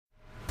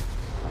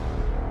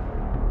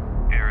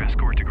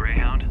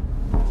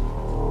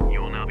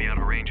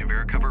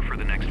power for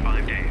the next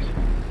 5 days.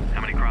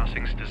 How many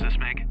crossings does this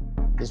make?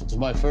 This was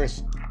my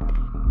first.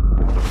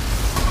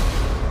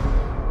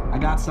 I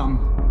got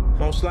some.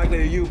 Most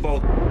likely a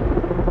U-boat.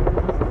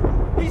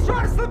 He's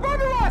trying to slip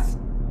under us!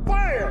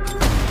 Fire!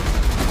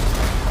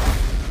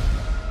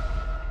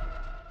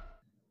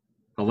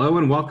 Hello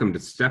and welcome to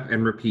Step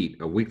and Repeat,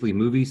 a weekly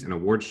movies and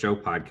awards show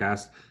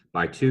podcast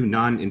by two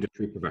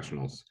non-industry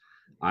professionals.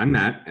 I'm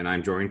Matt, and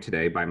I'm joined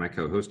today by my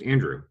co-host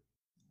Andrew.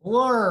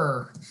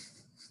 Or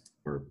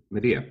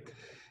Medea.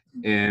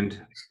 And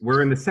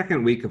we're in the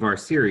second week of our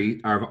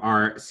series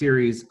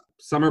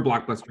Summer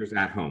Blockbusters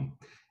at Home.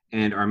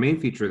 And our main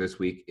feature this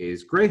week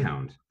is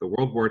Greyhound, the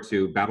World War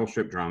II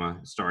battleship drama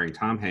starring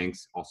Tom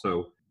Hanks,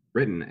 also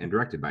written and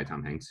directed by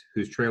Tom Hanks,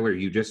 whose trailer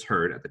you just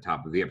heard at the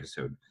top of the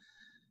episode.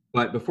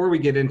 But before we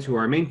get into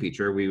our main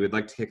feature, we would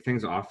like to kick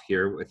things off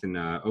here with an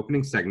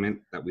opening segment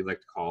that we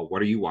like to call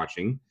What Are You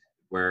Watching?,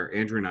 where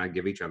Andrew and I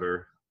give each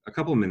other a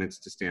couple of minutes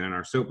to stand in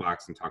our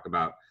soapbox and talk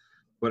about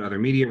what other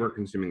media we're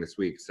consuming this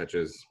week, such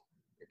as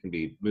it can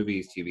be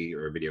movies, TV,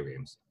 or video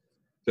games.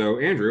 So,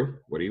 Andrew,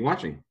 what are you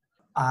watching?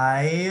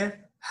 I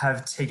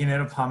have taken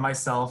it upon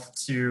myself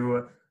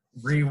to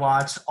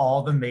rewatch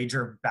all the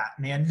major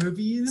Batman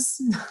movies.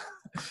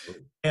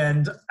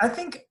 And I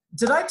think,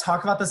 did I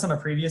talk about this on a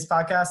previous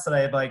podcast that I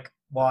had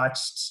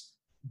watched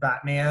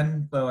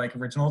Batman, the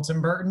original Tim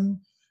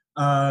Burton,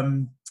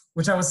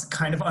 which I was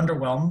kind of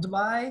underwhelmed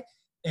by.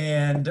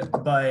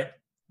 But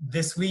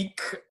this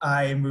week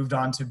I moved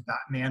on to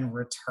Batman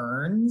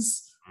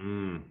Returns.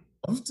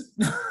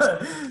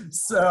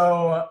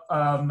 So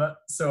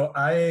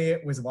I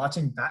was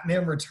watching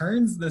Batman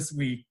Returns this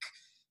week,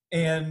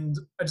 and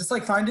I just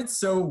find it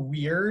so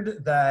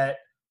weird that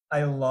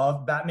I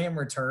love Batman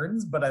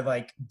Returns, but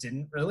I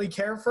didn't really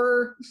care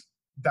for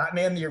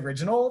Batman the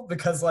original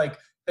because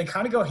they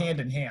kind of go hand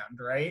in hand,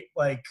 right?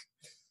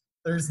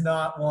 There's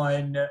not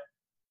one,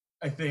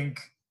 I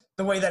think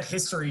the way that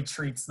history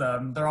treats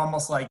them, they're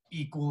almost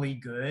equally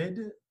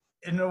good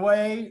in a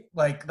way,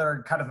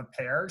 they're kind of a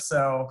pair.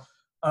 So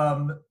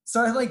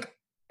I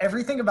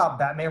everything about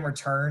Batman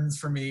Returns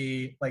for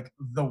me,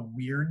 the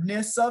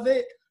weirdness of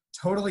it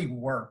totally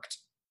worked.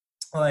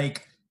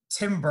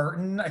 Tim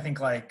Burton, I think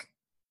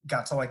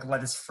got to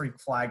let his freak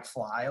flag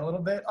fly a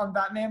little bit on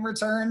Batman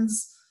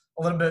Returns,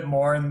 a little bit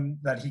more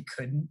that he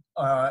couldn't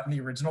in the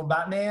original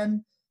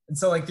Batman. And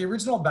so the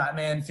original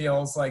Batman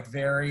feels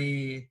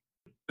very,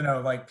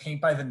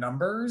 paint by the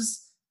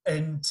numbers.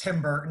 And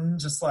Tim Burton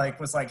just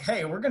was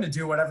hey, we're going to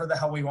do whatever the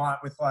hell we want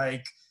with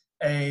a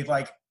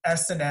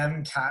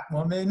S&M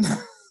Catwoman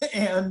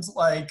and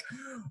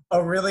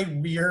a really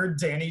weird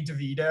Danny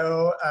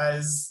DeVito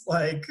as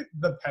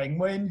the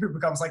Penguin who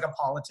becomes a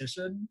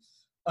politician.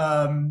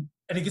 And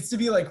it gets to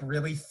be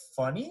really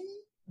funny,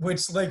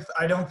 which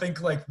I don't think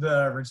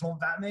the original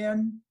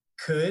Batman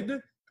could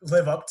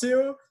live up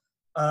to.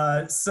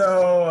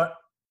 So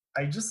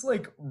I just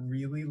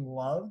really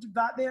loved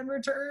Batman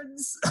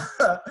Returns.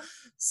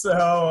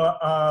 So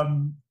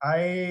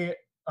I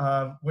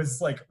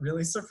was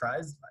really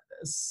surprised by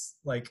this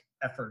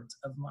effort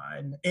of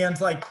mine, and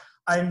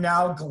I'm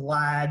now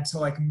glad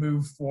to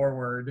move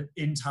forward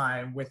in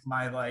time with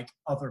my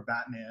other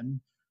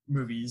Batman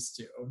movies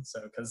too.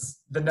 So because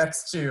the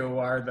next two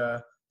are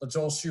the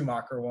Joel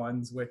Schumacher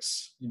ones,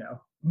 which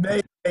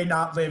may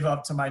not live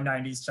up to my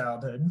 90s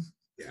childhood.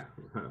 Yeah,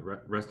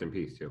 rest in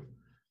peace too.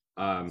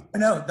 I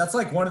know that's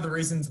one of the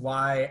reasons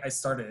why I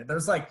started.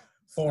 There's 4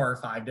 or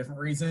 5 different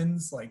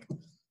reasons,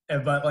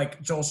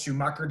 but Joel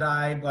Schumacher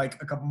died a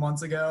couple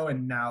months ago,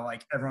 and now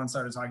everyone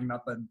started talking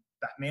about the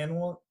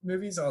Batman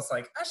movies. So I was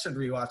I should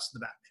rewatch the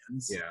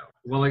Batmans. Yeah.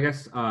 Well, I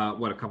guess a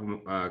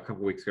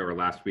couple weeks ago or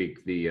last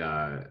week,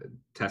 the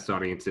test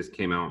audiences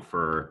came out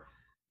for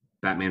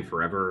Batman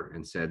Forever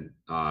and said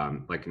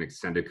an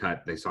extended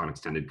cut. They saw an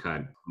extended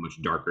cut,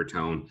 much darker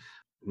tone.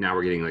 Now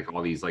we're getting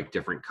all these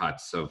different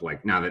cuts of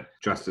now that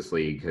Justice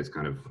League has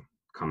kind of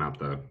come out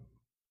the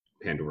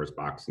Pandora's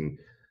box and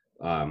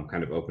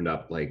kind of opened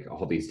up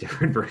all these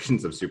different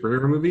versions of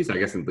superhero movies, I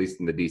guess at least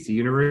in the DC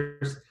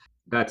universe.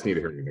 That's neither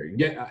here nor there.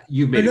 Yeah,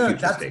 you've made a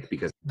huge mistake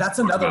because that's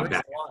another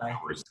reason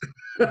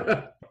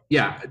why.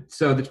 Yeah,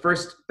 so the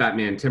first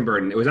Batman, Tim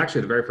Burton, it was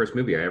actually the very first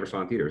movie I ever saw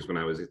in theaters when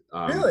I was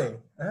really?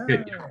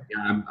 Kid.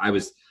 Yeah, I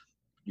was.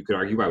 You could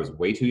argue I was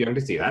way too young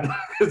to see that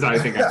because I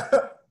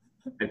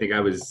think I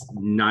was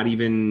not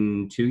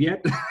even 2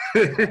 yet.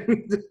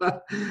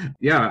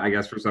 Yeah, I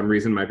guess for some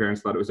reason my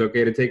parents thought it was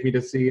okay to take me to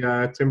see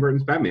Tim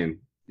Burton's Batman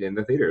in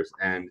the theaters,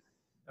 and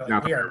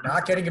we are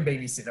not getting a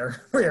babysitter.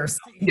 We are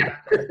seeing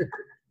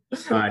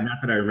not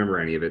that I remember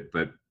any of it,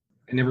 but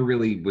I never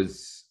really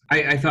was.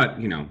 I thought,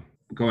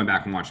 going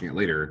back and watching it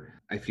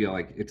later, I feel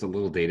it's a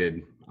little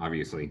dated,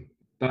 obviously,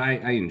 but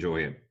I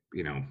enjoy it,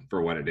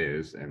 for what it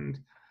is. And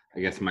I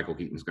guess Michael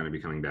Keaton's going to be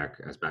coming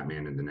back as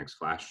Batman in the next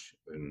Flash,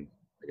 and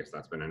I guess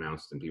that's been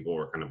announced, and people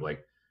were kind of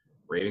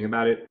raving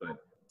about it. But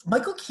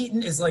Michael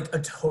Keaton is a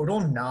total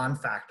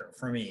non-factor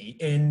for me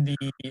in the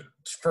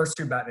first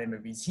 2 Batman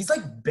movies. He's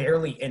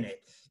barely in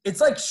it.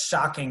 It's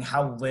shocking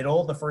how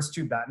little the first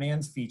 2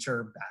 Batmans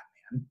feature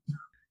Batman.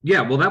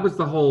 Yeah, well, that was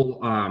the whole,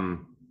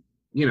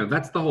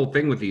 that's the whole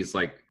thing with these,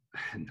 like,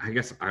 I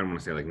guess I don't want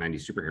to say like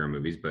 90s superhero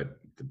movies, but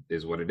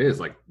is what it is.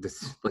 Like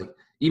this, like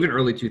even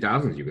early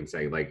 2000s, you can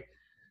say like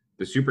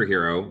the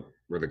superhero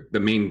or the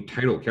main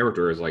title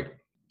character is like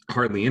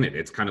hardly in it.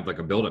 It's kind of like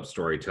a build-up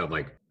story to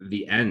like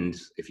the end,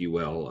 if you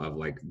will, of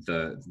like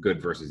the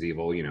good versus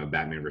evil,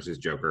 Batman versus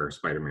Joker,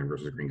 Spider-Man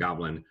versus Green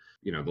Goblin,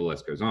 the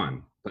list goes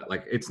on. But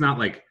like, it's not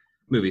like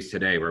movies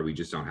today where we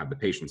just don't have the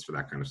patience for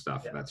that kind of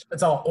stuff. Yeah. That's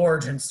It's all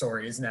origin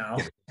stories now.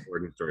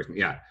 origin stories.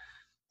 Yeah.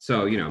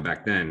 So,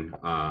 back then,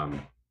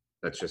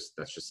 that's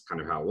just kind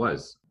of how it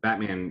was.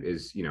 Batman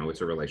is,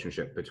 it's a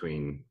relationship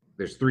between,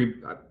 there's three,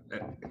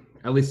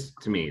 at least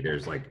to me,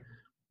 there's like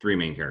three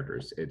main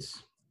characters.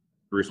 It's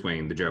Bruce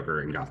Wayne, the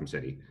Joker, and Gotham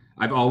City.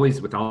 I've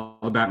always, with all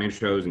the Batman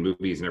shows and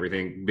movies and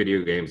everything,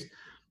 video games,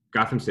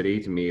 Gotham City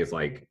to me is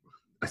like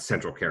a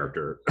central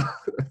character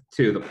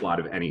to the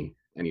plot of any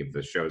of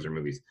the shows or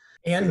movies.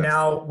 And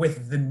now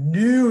with the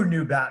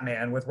new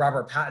Batman with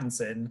Robert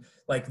Pattinson,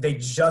 like they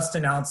just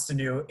announced a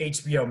new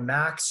HBO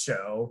Max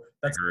show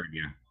that's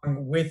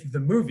with the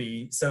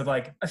movie. So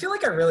like, I feel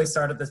like I really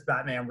started this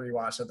Batman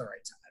rewatch at the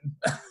right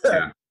time.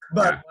 Yeah.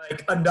 But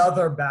like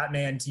another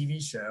Batman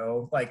TV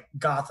show, like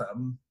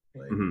Gotham.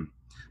 Like,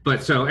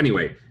 But so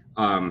anyway,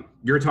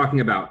 you're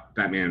talking about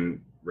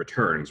Batman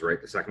Returns, right?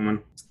 The second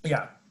one?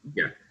 Yeah.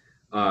 Yeah.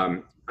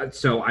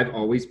 So I've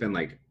always been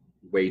like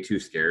way too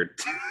scared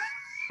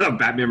of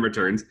Batman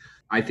Returns.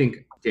 I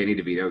think Danny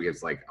DeVito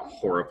gives like a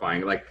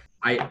horrifying, like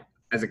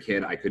as a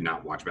kid, I could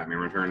not watch Batman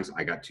Returns.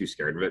 I got too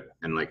scared of it.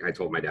 And like, I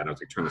told my dad, I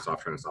was like, turn this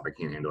off. I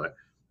can't handle it.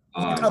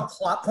 A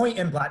plot point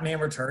in Batman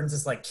Returns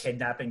is like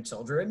kidnapping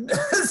children.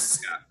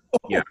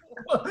 Yeah.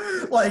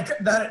 Like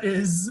that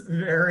is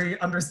very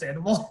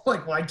understandable.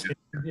 Like why kids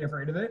would be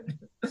afraid of it.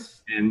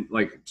 And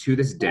like to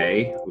this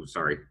day,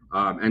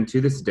 and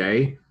to this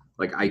day,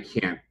 like I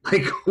can't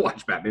like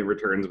watch Batman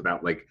Returns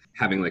without like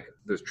having like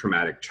those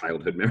traumatic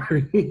childhood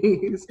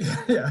memories.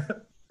 Yeah.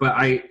 But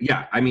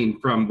I mean,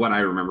 from what I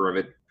remember of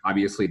it,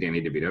 obviously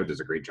Danny DeVito does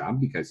a great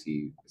job because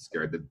he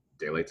scared the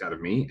daylights out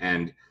of me.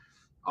 And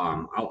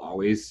I'll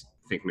always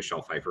think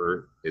Michelle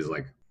Pfeiffer is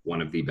like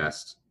one of the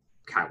best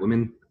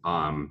Catwomen.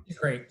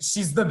 Great.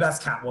 She's the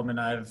best Catwoman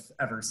I've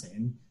ever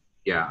seen.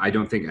 Yeah, I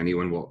don't think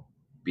anyone will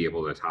be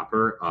able to top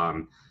her.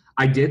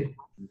 I did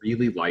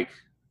really like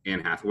Anne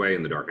Hathaway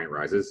in The Dark Knight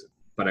Rises,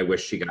 but I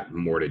wish she got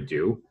more to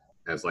do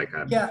as like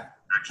a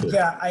actual.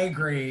 Yeah, I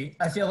agree.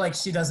 I feel like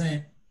she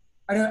doesn't.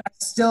 I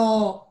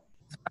still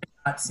have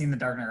not seen The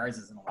Dark Knight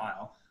Rises in a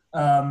while.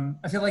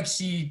 I feel like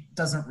she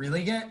doesn't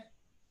really get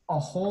a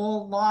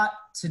whole lot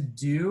to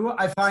do.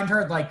 I find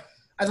her like,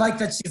 I like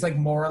that she's like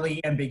morally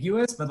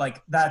ambiguous, but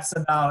like that's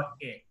about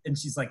it. And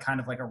she's like kind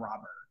of like a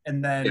robber.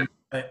 And then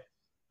but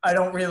I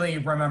don't really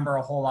remember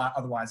a whole lot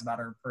otherwise about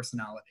her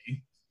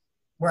personality.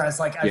 Whereas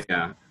like I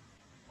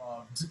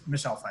loved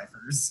Michelle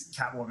Pfeiffer's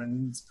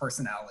Catwoman's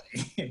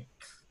personality.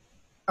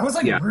 I was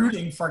like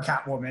rooting for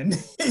Catwoman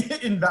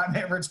in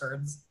Batman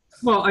Returns.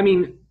 Well, I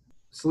mean,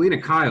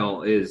 Selena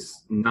Kyle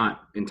is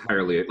not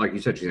entirely, like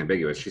you said, she's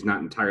ambiguous. She's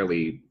not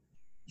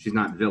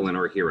villain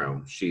or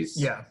hero. She's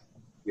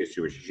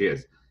she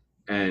is.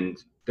 And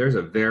there's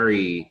a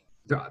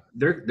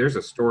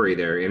story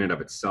there in and of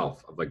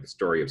itself of like the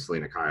story of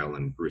Selena Kyle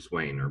and Bruce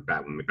Wayne or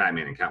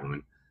Batman and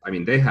Catwoman. I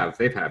mean, they've had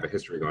a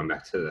history going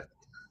back to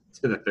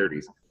the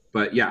 30s.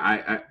 But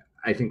yeah,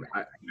 I think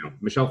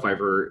Michelle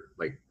Pfeiffer,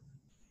 like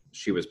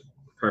she was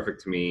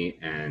perfect to me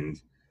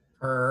and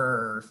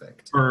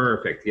perfect.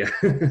 Yeah.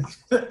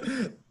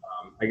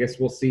 I guess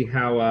we'll see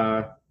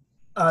how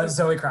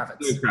Zoe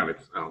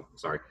Kravitz. Oh,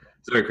 sorry.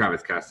 Zoe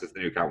Kravitz cast as the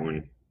new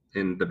Catwoman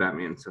in the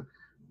Batman. So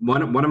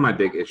one of my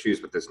big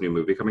issues with this new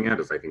movie coming out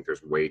is I think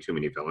there's way too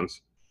many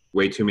villains,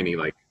 way too many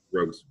like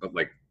rogues.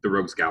 Like the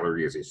rogues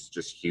gallery is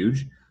just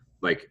huge.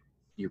 Like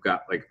you've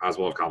got like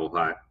Oswald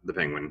Cobblepot, the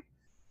Penguin,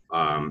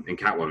 and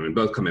Catwoman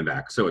both coming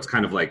back. So it's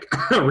kind of like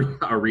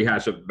a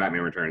rehash of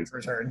Batman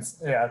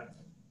Returns. Yeah.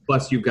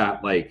 Plus you've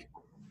got like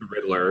the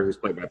Riddler, who's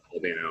played by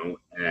Paul Dano,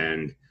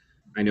 and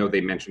I know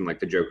they mentioned like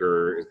the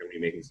Joker is going to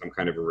be making some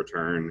kind of a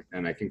return,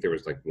 and I think there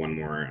was like one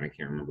more, and I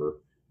can't remember.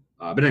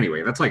 But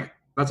anyway, that's like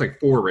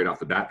four right off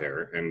the bat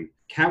there. And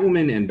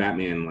Catwoman and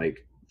Batman,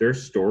 like their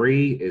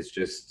story is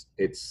just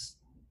it's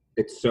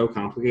so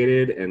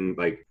complicated, and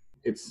like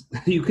it's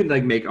you could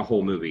like make a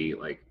whole movie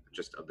like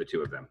just of the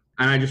two of them.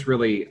 And I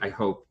really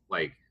hope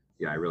Zoe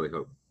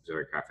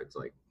Kravitz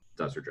like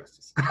does her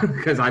justice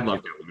because I love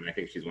Catwoman. I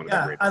think she's one of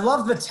the greatest. I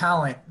love the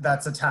talent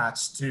that's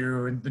attached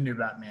to the new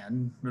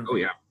Batman movie. Oh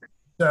yeah.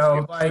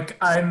 So, like,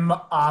 I'm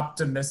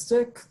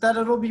optimistic that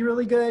it'll be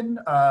really good,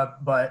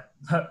 but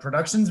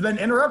production's been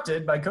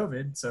interrupted by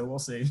COVID, so we'll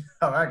see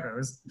how that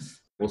goes.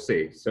 We'll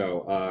see.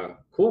 So,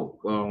 cool.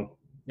 Well,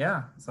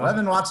 yeah. So I've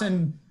been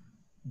watching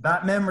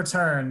Batman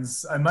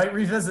Returns. I might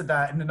revisit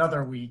that in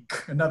another week,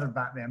 another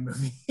Batman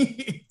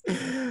movie.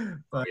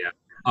 But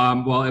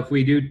yeah. Well, if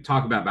we do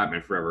talk about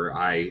Batman Forever,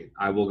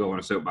 I will go on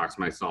a soapbox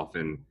myself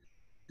and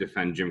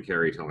defend Jim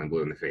Carrey till I'm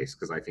blue in the face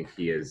because I think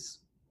he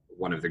is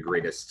one of the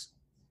greatest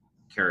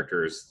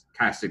characters,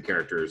 casted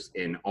characters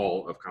in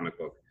all of comic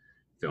book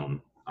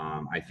film.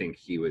 I think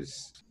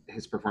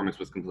his performance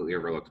was completely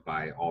overlooked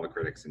by all the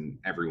critics and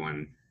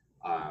everyone.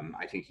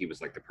 I think he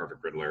was like the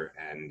perfect Riddler,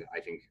 and I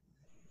think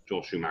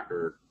Joel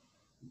Schumacher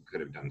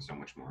could have done so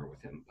much more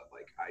with him. But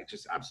like, I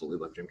just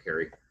absolutely love Jim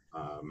Carrey.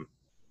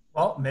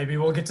 Well, maybe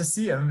we'll get to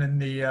see him in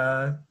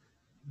the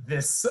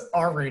this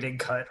R-rated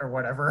cut or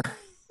whatever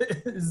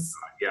is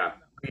Yeah.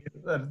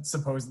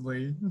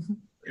 Supposedly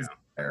is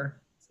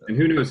there. So. And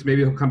who knows,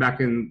 maybe he'll come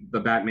back in the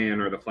Batman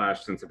or the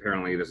Flash, since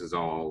apparently this is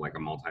all like a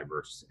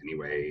multiverse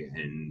anyway.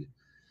 And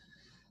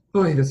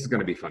boy, this is going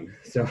to be fun.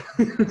 So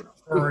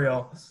For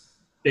real.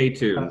 Stay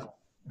tuned.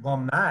 Well,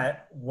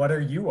 Matt, what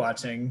are you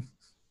watching?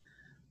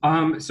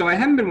 So I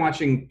haven't been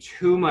watching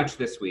too much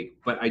this week,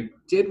 but I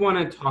did want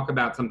to talk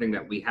about something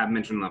that we have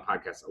mentioned on the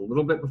podcast a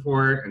little bit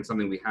before, and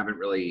something we haven't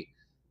really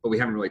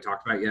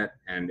talked about yet.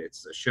 And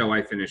it's a show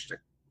I finished a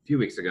few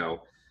weeks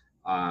ago,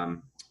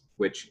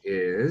 which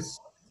is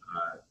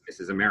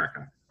Mrs.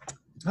 America.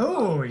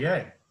 Oh,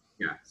 yay.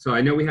 Yeah. So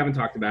I know we haven't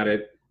talked about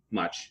it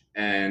much,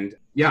 and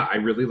yeah, I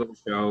really love the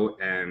show,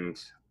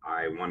 and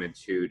I wanted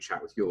to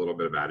chat with you a little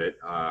bit about it.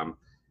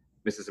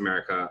 Mrs.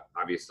 America,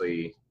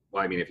 obviously,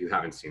 well, I mean, if you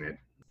haven't seen it,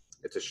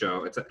 it's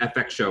an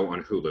FX show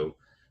on Hulu,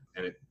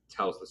 and it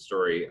tells the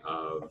story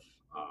of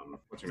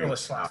what's her name?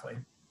 Phyllis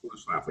Schlafly.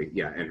 Phyllis Schlafly,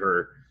 yeah, and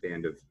her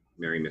band of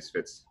merry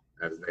misfits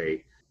as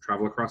they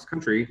travel across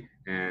country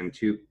and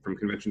from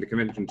convention to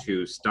convention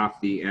to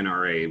stop the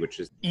NRA, which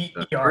is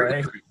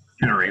ERA.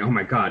 NRA. Oh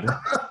my God.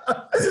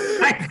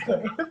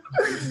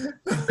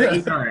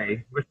 The ERA,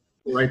 which is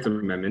the Rights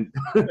Amendment.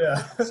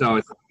 Yeah. So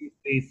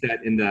it's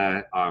set in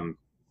the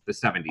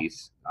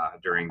 70s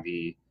during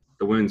the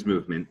women's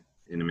movement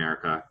in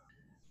America.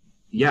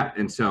 Yeah,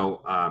 and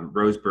so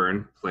Rose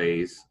Byrne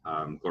plays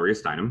Gloria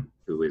Steinem,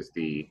 who is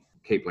the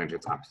Cate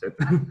Blanchett's opposite.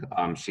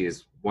 She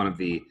is one of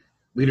the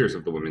leaders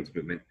of the women's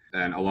movement,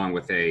 and along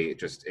with a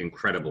just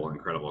incredible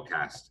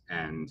cast.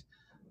 And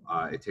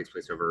it takes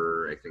place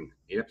over, I think,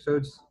 8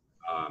 episodes.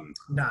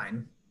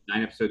 9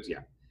 episodes,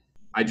 yeah.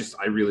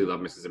 I really love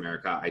Mrs.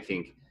 America. I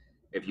think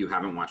if you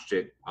haven't watched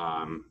it,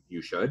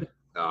 you should,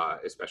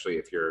 especially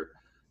if you're,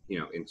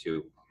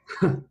 into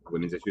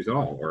women's issues at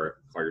all,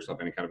 or call yourself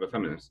any kind of a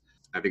feminist.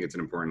 I think it's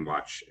an important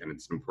watch, and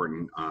it's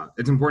important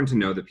to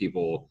know the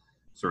people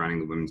surrounding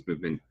the women's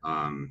movement,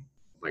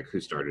 like who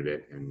started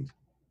it and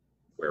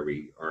where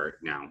we are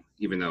now,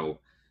 even though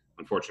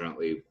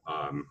unfortunately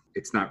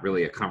it's not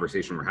really a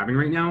conversation we're having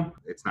right now.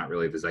 It's not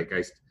really the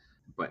zeitgeist,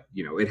 but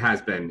it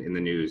has been in the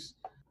news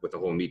with the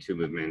whole Me Too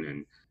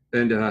movement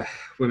and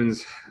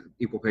women's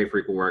equal pay for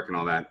equal work and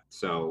all that.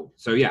 So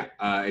yeah,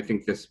 I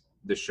think this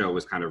show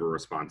was kind of a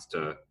response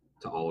to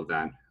all of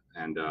that.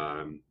 And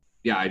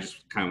yeah, I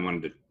just kind of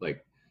wanted to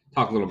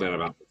talk a little bit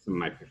about some of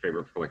my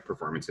favorite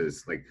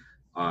performances.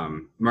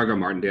 Margot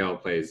Martindale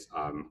plays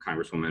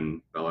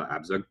Congresswoman Bella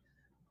Abzug,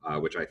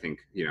 which I think,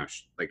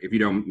 if you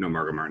don't know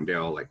Margot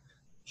Martindale,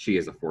 she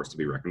is a force to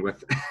be reckoned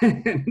with.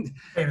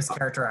 Famous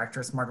character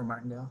actress, Margot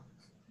Martindale.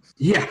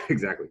 Yeah,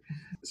 exactly.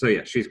 So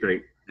yeah, she's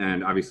great.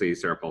 And obviously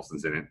Sarah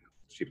Paulson's in it.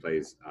 She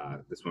plays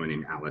this woman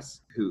named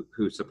Alice, who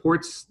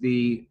supports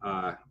who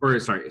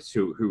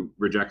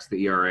rejects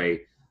the ERA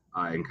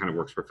and kind of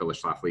works for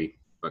Phyllis Schlafly,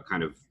 but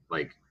kind of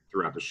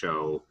throughout the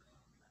show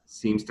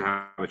seems to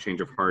have a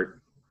change of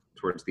heart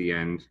towards the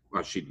end.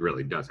 Well, she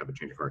really does have a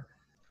change of heart.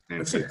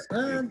 And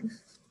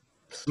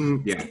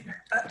yeah,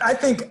 I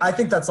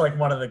think that's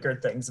one of the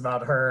good things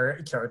about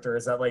her character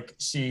is that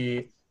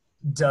she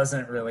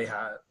doesn't really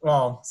have,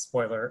 well,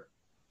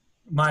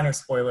 minor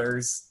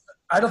spoilers.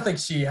 I don't think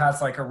she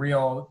has a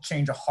real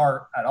change of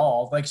heart at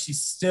all.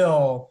 She's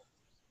still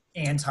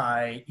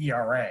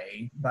anti-ERA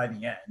by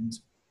the end,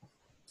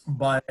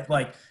 but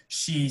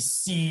she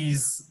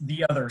sees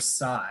the other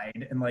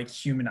side and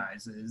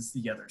humanizes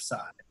the other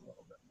side a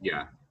little bit.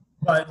 Yeah.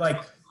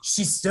 But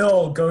she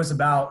still goes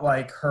about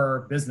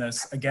her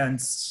business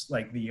against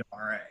the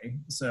ERA.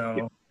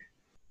 So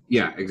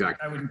yeah,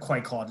 exactly. I wouldn't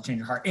quite call it a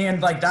change of heart.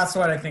 And that's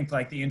what I think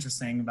the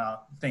interesting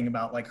thing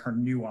about her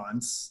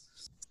nuance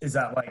is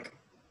that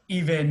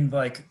even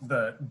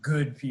the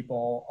good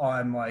people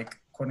on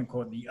quote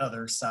unquote the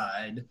other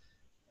side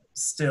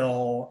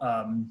still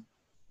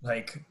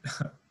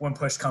when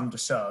push come to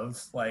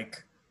shove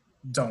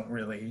don't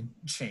really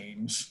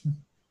change.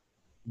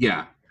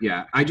 Yeah.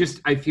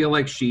 I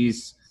feel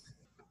she's,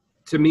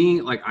 to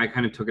me, I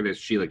kind of took it as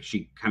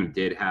she kind of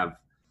did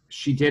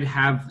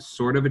have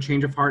sort of a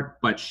change of heart,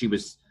 but she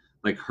was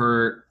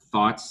her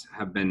thoughts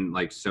have been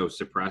so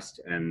suppressed,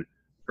 and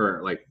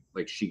her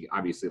she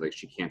obviously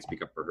she can't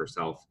speak up for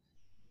herself,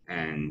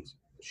 and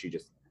she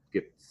just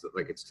gets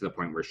it's to the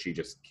point where she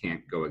just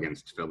can't go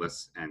against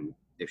Phyllis, and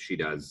if she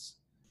does,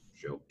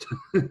 she'll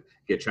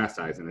get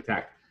chastised and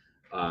attacked.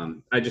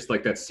 I just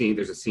like that scene.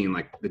 There's a scene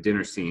the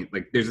dinner scene.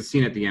 There's a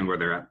scene at the end where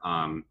they're at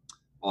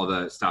all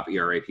the Stop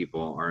ERA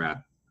people are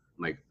at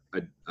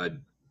a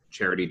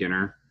charity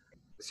dinner.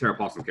 Sarah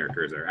Paulson's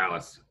character is there,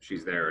 Alice.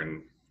 She's there,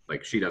 and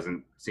she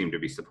doesn't seem to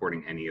be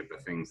supporting any of the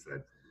things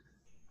that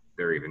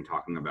they're even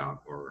talking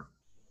about or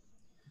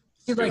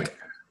She like,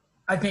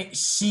 I think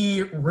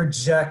she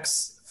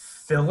rejects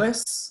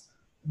Phyllis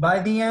by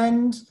the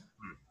end,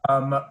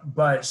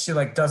 but she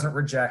like doesn't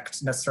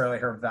reject necessarily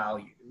her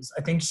values.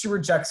 I think she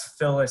rejects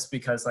Phyllis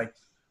because like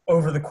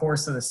over the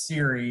course of the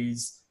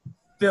series,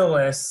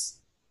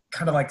 Phyllis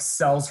kind of like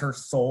sells her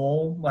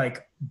soul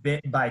like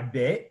bit by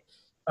bit,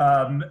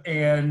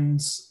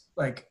 and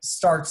like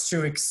starts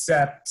to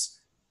accept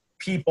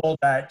people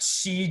that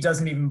she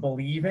doesn't even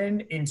believe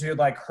in into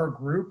like her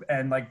group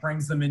and like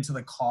brings them into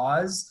the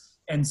cause.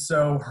 And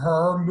so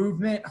her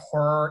movement,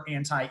 her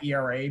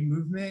anti-ERA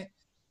movement,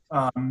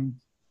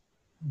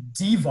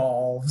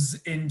 devolves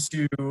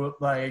into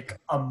like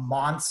a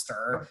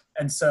monster.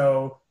 And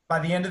so by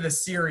the end of the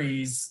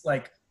series,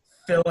 like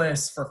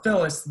Phyllis,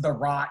 the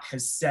rot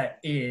has set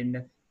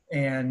in,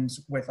 and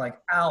with like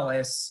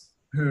Alice,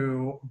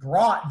 who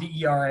brought the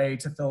ERA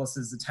to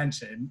Phyllis's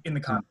attention in the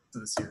context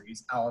of the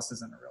series. Alice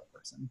isn't a real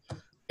person.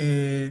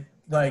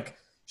 Like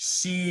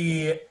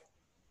she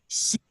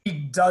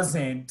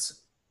doesn't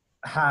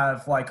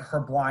have like her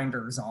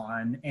blinders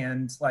on,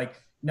 and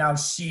like now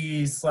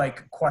she's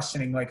like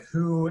questioning like,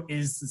 who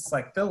is this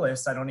like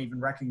Phyllis? I don't even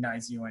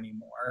recognize you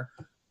anymore.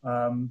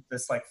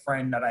 This like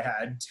friend that I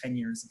had 10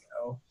 years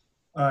ago.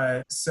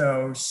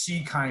 So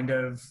she kind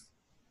of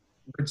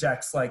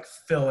rejects like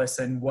Phyllis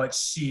and what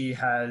she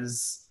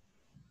has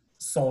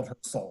sold her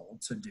soul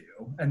to do.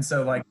 And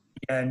so like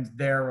and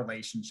their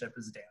relationship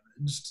is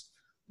damaged.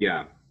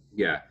 Yeah.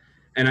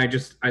 And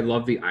I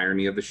love the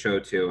irony of the show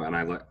too. And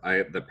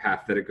I the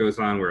path that it goes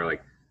on where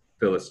like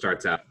Phyllis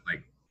starts out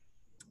like,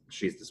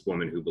 she's this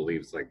woman who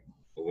believes like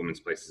a woman's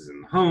place is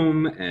in the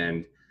home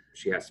and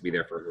she has to be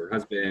there for her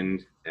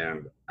husband.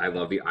 And I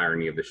love the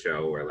irony of the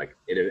show where like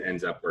it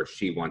ends up where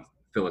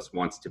Phyllis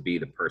wants to be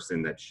the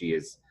person that she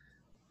is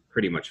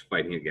pretty much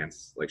fighting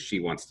against. Like she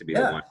wants to be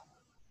the one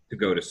to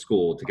go to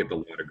school, to get the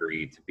law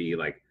degree, to be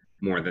like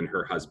more than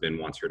her husband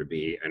wants her to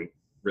be, and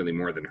really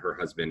more than her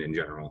husband in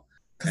general.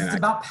 Because it's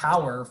about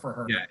power for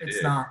her. Yeah,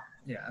 it's not.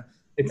 Yeah.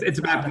 It's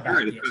about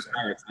power.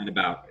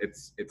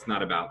 It's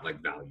not about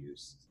like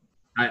values.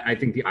 I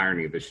think the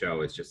irony of the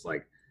show is just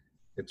like,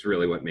 it's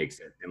really what makes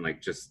it. And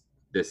like just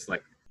this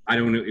like, I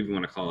don't even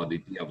want to call it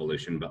the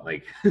evolution, but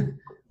like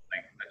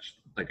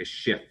like a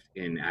shift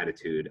in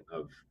attitude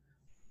of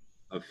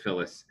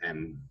Phyllis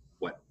and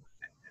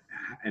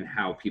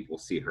how people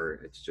see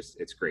her.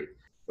 It's great.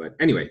 But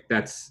anyway,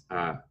 that's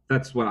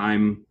what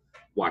I'm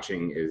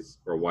watching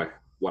or what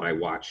I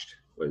watched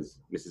was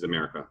Mrs.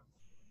 America.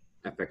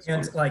 FX.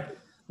 And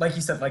like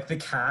you said, like the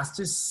cast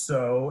is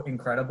so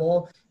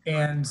incredible,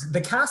 and the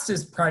cast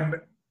is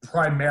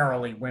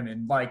primarily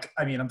women. Like,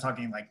 I mean, I'm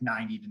talking like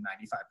 90 to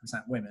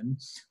 95% women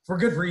for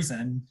good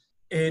reason.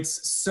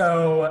 It's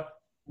so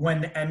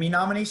when the Emmy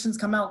nominations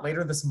come out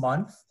later this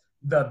month,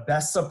 the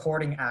best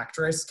supporting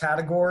actress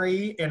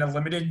category in a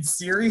limited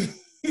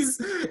series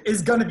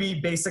is going to be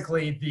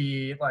basically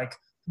the like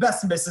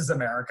best Mrs.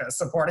 America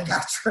supporting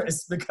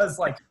actress, because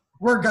like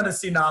we're going to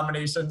see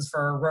nominations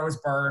for Rose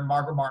Byrne,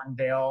 Margaret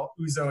Martindale,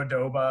 Uzo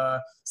Aduba,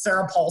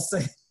 Sarah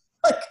Paulson,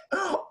 like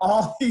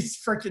all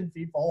these freaking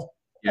people.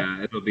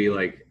 Yeah, it'll be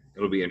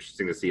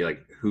interesting to see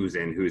like who's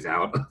in, who's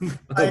out.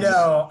 I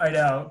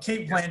know.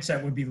 Kate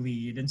Blanchett would be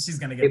lead, and she's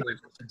gonna get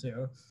nominated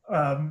too.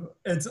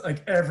 It's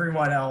like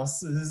everyone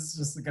else is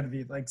just gonna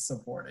be like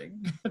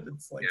supporting.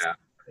 It's like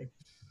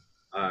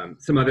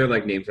some other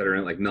like names that are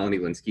in, like Melanie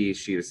Linsky.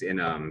 She was in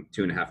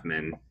 2.5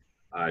 Men.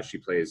 She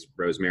plays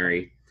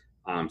Rosemary.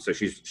 So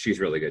she's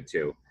really good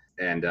too.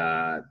 And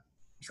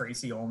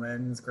Tracy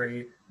Ullman's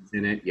great.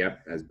 In it,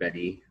 yep, as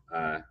Betty.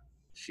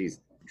 She's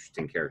an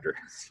interesting character.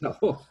 So.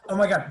 Oh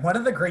my God, one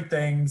of the great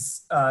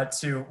things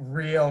this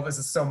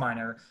is so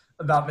minor,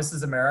 about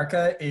Mrs.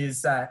 America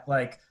is that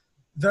like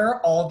there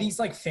are all these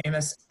like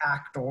famous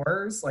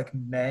actors, like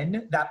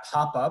men, that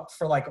pop up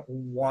for like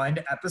one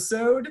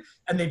episode,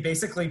 and they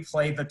basically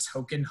play the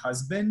token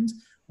husband,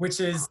 which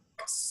is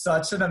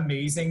such an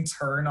amazing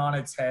turn on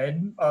its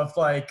head of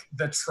like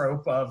the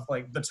trope of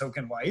like the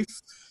token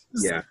wife.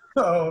 Yeah.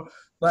 So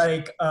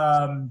like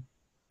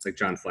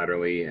John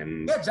Slattery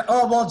and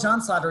John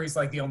Slattery's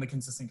like the only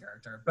consistent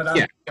character, but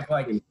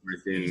like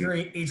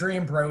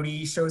Adrian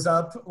Brody shows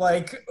up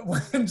like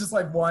in just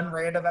like one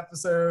random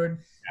episode,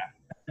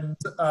 and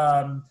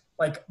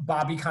like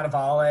Bobby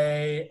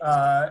Cannavale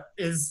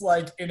is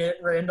like in it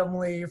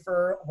randomly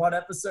for one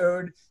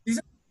episode. These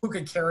are people who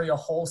could carry a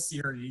whole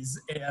series,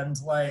 and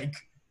like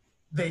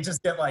they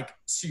just get like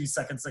 2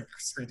 seconds like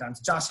screen times.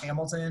 Josh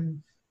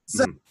Hamilton,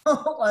 so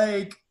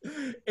like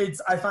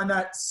I find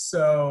that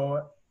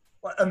so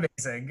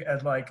amazing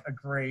and like a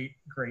great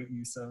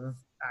use of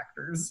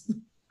actors.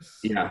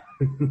 Yeah.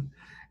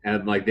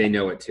 And like they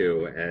know it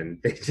too,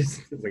 and they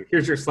just like,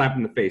 here's your slap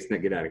in the face, now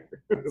get out of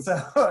here.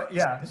 So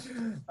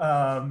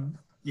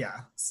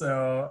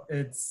so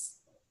it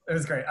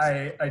was great.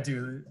 I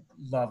do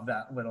love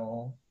that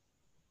little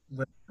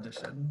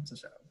addition to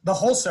show. The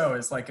whole show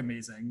is like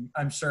amazing.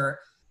 I'm sure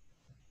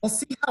we'll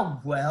see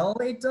how well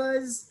it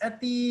does at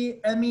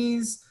the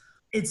Emmys.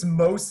 It's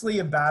mostly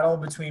a battle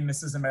between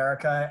Mrs.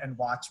 America and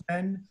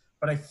Watchmen,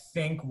 but I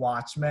think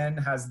Watchmen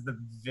has the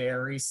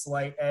very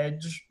slight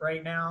edge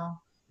right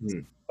now.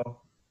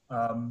 So,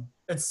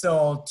 it's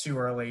still too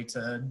early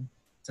to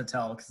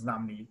tell because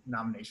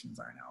nominations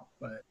aren't out.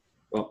 But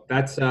Well,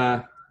 that's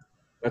what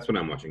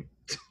I'm watching.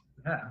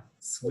 yeah,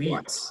 sweet.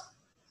 What?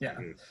 Yeah,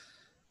 Mhm.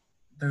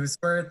 those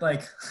were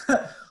like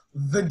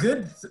the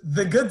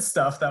good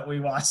stuff that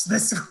we watched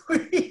this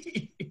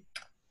week.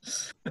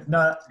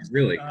 Not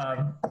Really?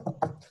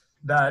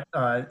 that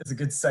is a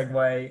good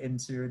segue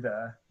into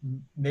the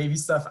Navy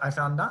stuff I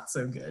found not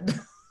so good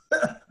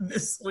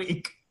this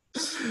week.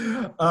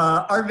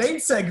 Our main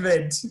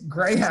segment,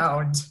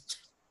 Greyhound.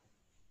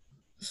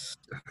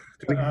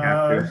 Do we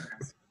have to?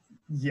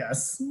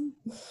 Yes.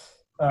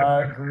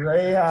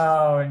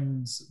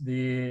 Greyhound,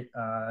 the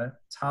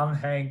Tom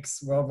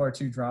Hanks World War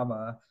II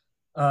drama.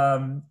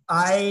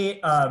 I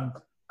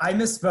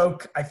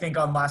misspoke, I think,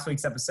 on last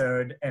week's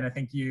episode, and I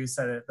think you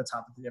said it at the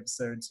top of the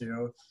episode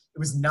too. It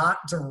was not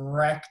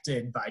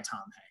directed by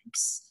Tom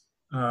Hanks,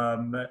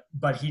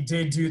 but he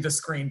did do the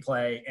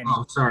screenplay. And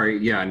Oh, sorry.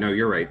 Yeah, no,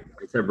 you're right.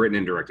 I said written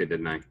and directed,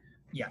 didn't I?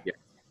 yeah. Yeah.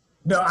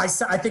 No, I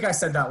think I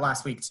said that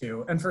last week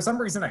too, and for some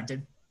reason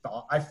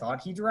I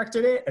thought he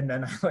directed it, and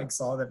then I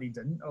saw that he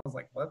didn't. I was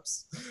like,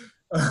 whoops.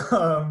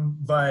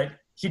 But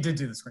he did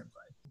do the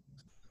screenplay.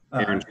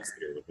 Aaron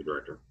Schrader was the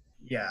director.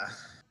 Yeah.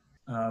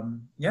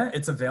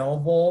 It's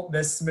available.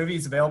 This movie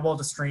is available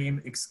to stream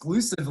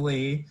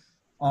exclusively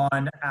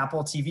on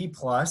Apple TV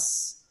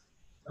Plus,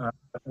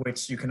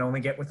 which you can only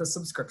get with a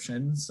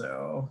subscription.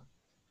 So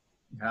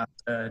you have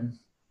to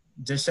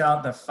dish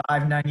out the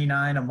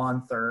 $5.99 a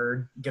month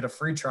or get a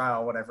free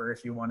trial, whatever,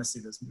 if you want to see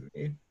this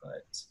movie.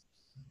 But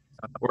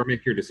Or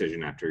make your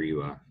decision after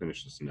you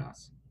finish listening to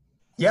us.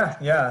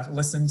 yeah,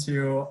 listen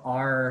to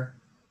our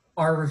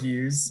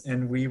reviews,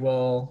 and we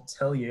will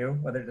tell you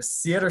whether to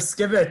see it or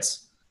skip it.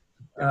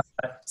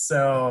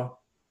 So,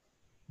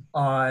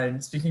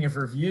 speaking of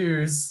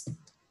reviews,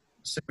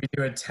 should we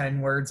do a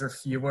 10 words or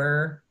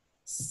fewer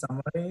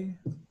summary?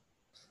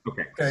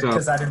 Okay.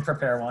 Because I didn't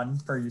prepare one,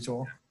 per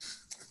usual.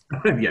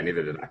 Yeah,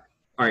 neither did I.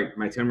 All right,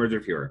 my 10 words or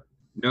fewer.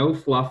 No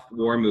fluff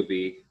war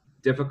movie,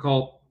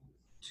 difficult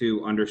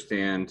to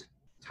understand,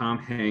 Tom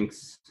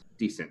Hanks,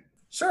 decent.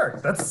 Sure,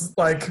 that's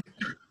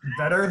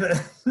better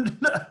than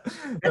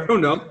I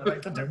don't know. that I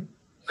can do.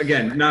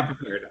 Again, not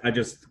prepared. I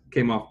just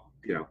came off,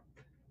 it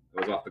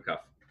was off the cuff.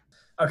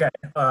 Okay,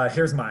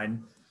 here's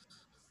mine.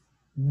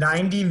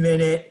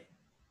 90-minute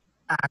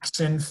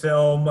action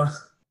film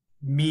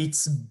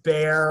meets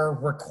bare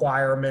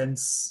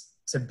requirements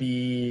to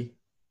be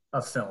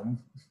a film.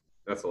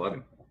 That's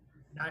 11.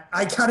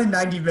 I counted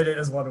 90-minute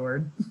as one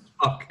word.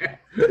 Okay.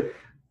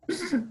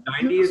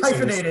 90 is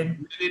Hyphenated.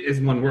 Minute is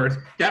one word.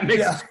 That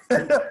makes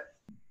sense.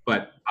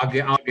 But I'll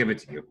give it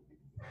to you.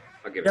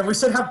 Yeah, we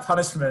should have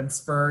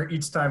punishments for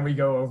each time we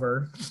go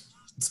over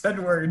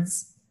 10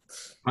 words.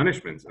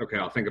 Punishments. Okay,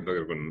 I'll think of a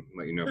good one and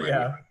let you know.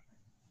 Yeah.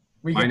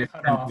 We Mine get is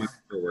cut 10 off. points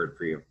per word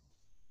for you.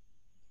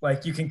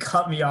 You can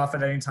cut me off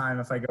at any time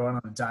if I go on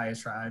a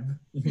diatribe.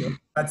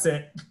 That's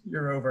it.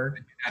 You're over.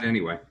 That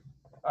anyway.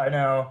 I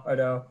know.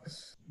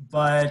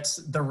 But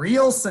the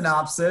real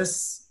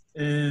synopsis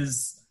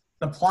is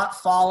the plot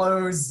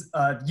follows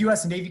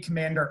U.S. Navy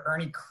Commander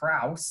Ernie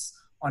Krause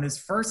on his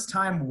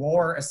first-time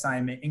war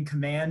assignment in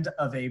command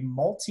of a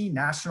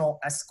multinational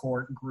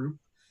escort group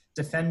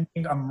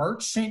defending a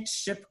merchant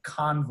ship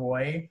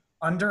convoy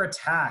under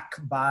attack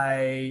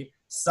by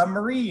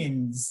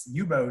submarines,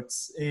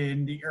 U-boats,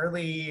 in the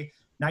early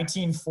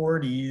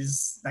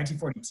 1940s,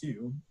 1942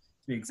 to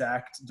be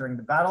exact, during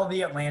the Battle of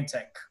the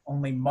Atlantic,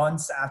 only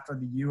months after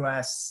the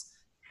U.S.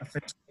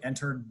 officially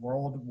entered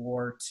World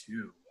War II.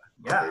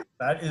 Yeah,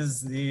 that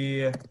is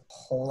the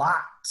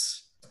plot.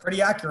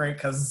 Pretty accurate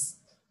because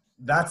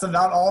that's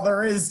about all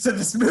there is to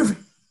this movie.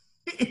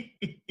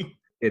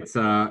 It's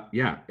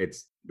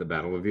it's the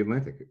Battle of the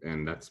Atlantic,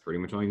 and that's pretty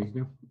much all you need to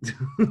know.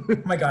 Oh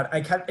my God,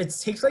 it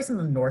takes place in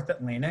the North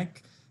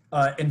Atlantic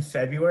in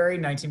February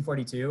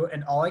 1942,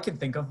 and all I could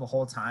think of the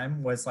whole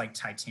time was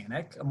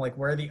Titanic. I'm like,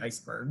 where are the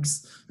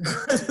icebergs?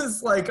 I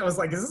was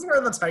like, is this where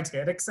the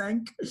Titanic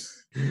sank?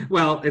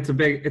 Well, it's a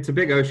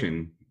big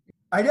ocean.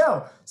 I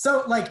know.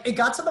 So it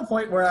got to the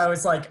point where I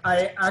was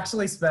I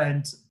actually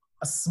spent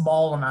a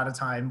small amount of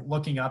time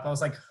looking up. I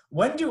was like,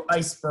 when do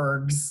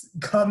icebergs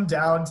come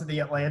down to the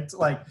Atlantic,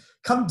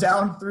 come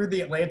down through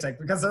the Atlantic?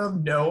 Because there are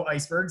no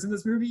icebergs in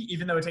this movie,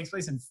 even though it takes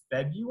place in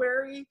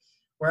February,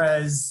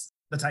 whereas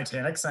the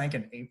Titanic sank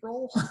in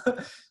April.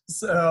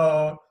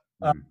 So,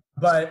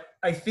 but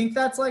I think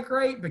that's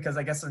right, because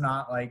I guess they're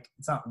not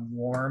it's not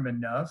warm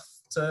enough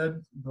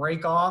to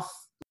break off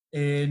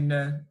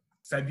in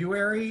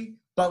February.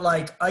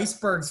 But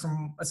icebergs,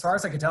 from as far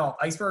as I can tell,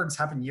 icebergs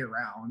happen year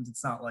round.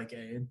 It's not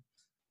a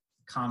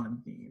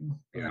common theme.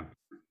 Yeah.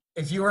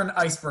 If you are an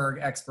iceberg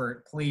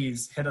expert,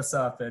 please hit us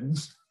up and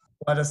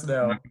let us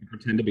know. I'm not going to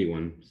pretend to be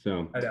one.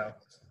 So I know.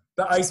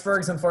 The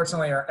icebergs,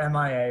 unfortunately, are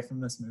MIA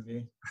from this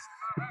movie.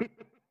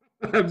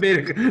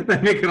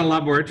 that make it a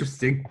lot more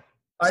interesting.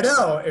 I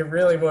know, it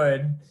really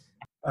would.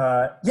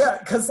 Yeah,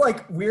 because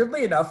like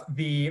weirdly enough,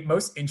 the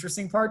most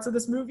interesting parts of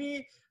this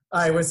movie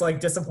I was like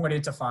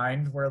disappointed to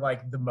find were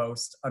like the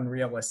most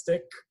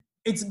unrealistic.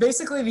 It's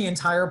basically the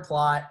entire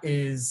plot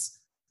is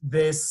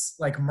this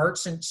like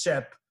merchant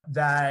ship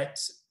that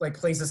like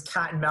plays this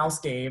cat and mouse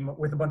game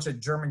with a bunch of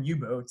German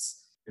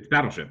U-boats. It's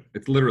Battleship.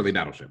 It's literally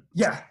Battleship.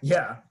 Yeah,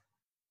 yeah.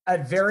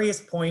 At various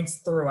points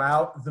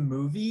throughout the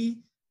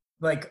movie,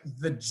 like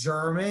the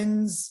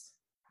Germans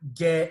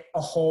get a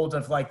hold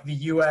of like the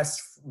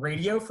US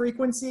radio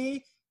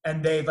frequency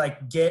and they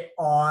like get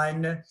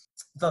on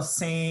the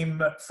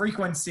same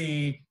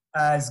frequency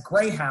as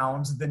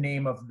Greyhound, the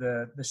name of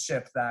the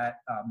ship that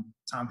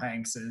Tom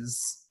Hanks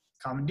is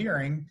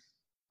commandeering,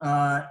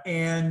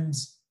 and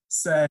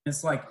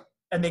says like,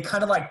 and they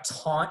kind of like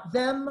taunt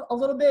them a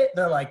little bit.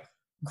 They're like,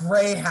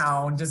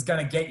 Greyhound is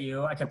gonna get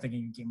you. I kept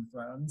thinking Game of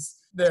Thrones.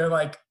 They're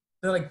like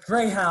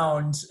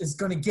Greyhound is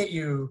gonna get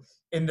you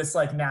in this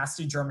like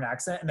nasty German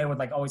accent, and they would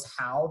like always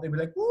howl. They'd be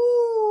like,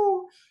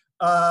 woo,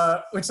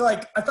 which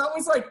like I thought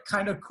was like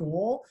kind of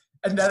cool.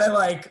 And then I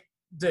like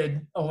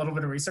did a little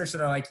bit of research,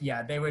 and they're like,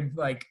 yeah, they would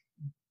like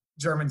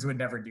Germans would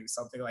never do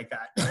something like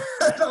that.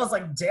 I was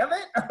like, damn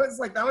it! I was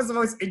like, that was the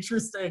most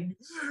interesting,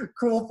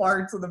 cool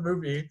parts of the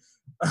movie.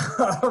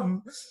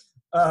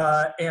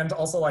 And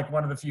also like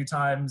one of the few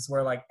times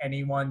where like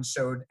anyone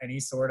showed any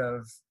sort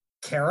of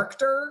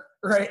character,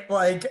 right?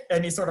 Like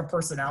any sort of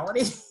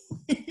personality,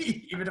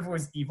 even if it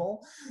was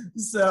evil.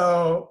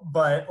 So,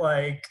 but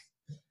like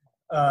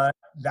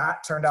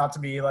that turned out to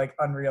be like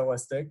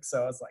unrealistic.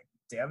 So I was like,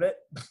 damn it.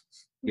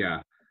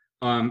 Yeah.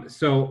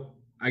 So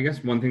I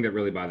guess one thing that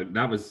really bothered,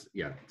 that was,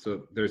 yeah,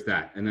 so there's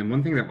that. And then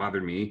one thing that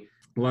bothered me,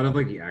 a lot of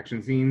like the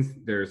action scenes,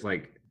 there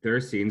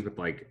are scenes with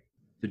like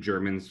the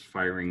Germans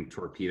firing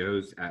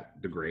torpedoes at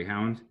the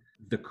Greyhound.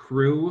 The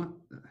crew,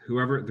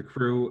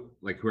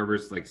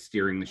 whoever's like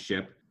steering the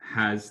ship,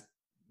 has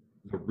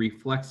the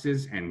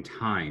reflexes and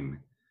time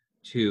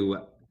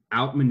to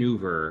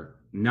outmaneuver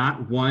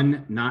not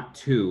one, not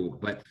two,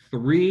 but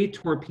 3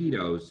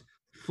 torpedoes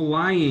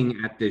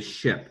flying at this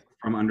ship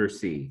from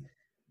undersea.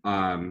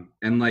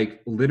 And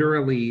like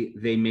literally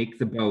they make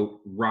the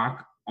boat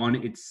rock on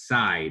its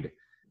side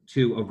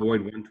to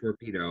avoid one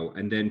torpedo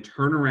and then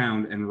turn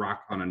around and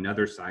rock on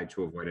another side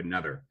to avoid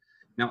another.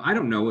 Now, I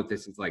don't know if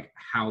this is like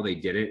how they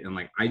did it. And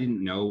like, I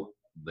didn't know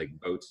like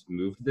boats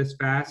moved this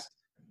fast,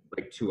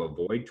 like to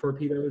avoid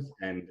torpedoes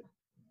and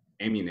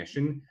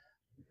ammunition.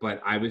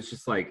 But I was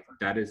just like,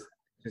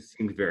 just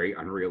seemed very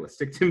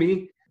unrealistic to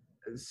me.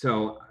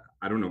 So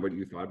I don't know what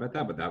you thought about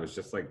that, but that was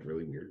just like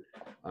really weird.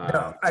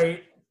 No,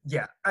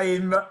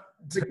 I'm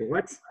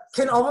what?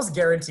 Can almost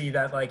guarantee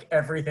that like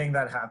everything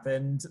that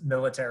happened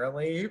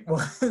militarily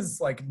was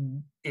like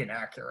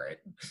inaccurate.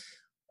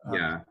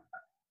 Yeah.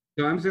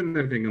 So I'm sitting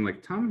there thinking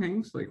like Tom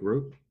Hanks like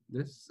wrote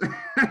this.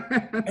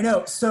 I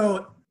know.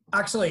 So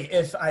actually,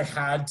 if I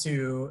had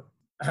to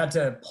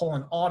pull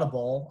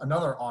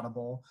another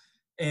audible,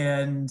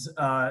 and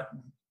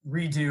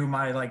redo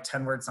my like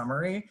 10-word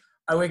summary,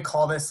 I would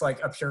call this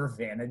like a pure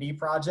vanity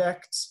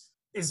project.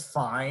 Is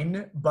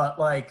fine, but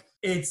like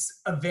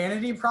it's a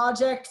vanity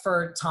project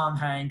for Tom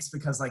Hanks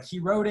because like he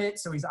wrote it,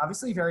 so he's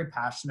obviously very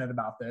passionate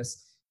about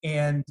this,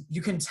 and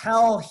you can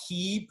tell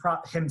he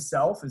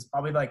himself is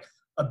probably like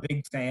a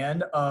big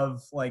fan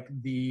of like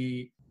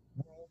the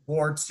World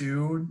War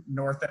II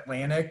North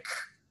Atlantic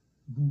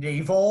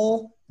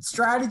naval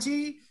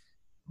strategy,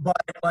 but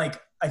like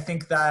I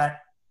think that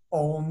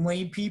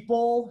only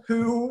people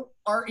who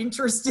are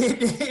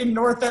interested in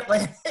North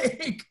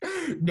Atlantic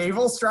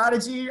naval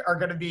strategy are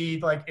going to be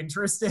like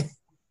interested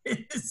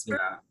in this.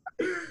 Yeah.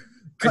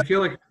 I feel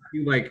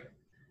like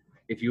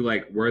if you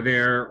were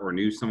there or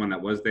knew someone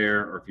that was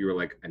there, or if you were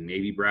like a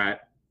Navy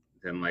brat,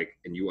 then like,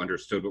 and you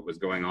understood what was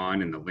going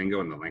on and the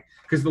lingo and the language,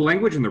 because the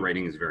language and the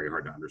writing is very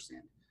hard to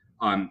understand.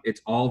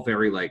 It's all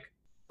very like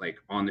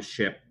on the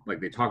ship,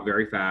 like they talk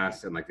very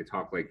fast and like they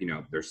talk like, you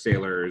know, they're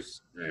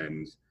sailors,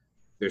 and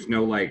there's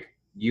no like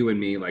you and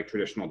me like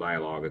traditional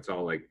dialogue. It's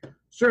all like,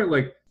 sure,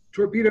 like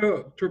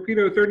torpedo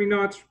 30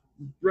 knots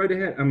right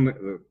ahead. And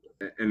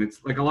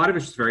it's like a lot of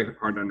it's just very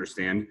hard to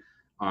understand.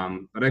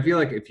 But I feel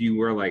like if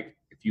you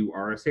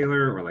are a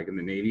sailor or like in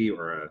the Navy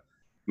or a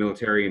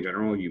military in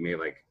general, you may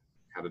like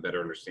have a better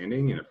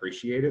understanding and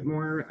appreciate it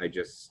more. I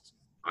guess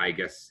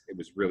it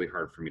was really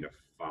hard for me to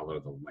follow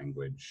the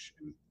language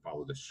and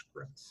follow the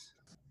scripts.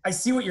 I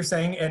see what you're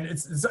saying, and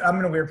I'm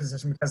in a weird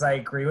position because I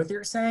agree with what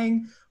you're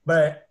saying,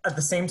 but at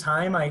the same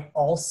time, I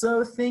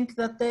also think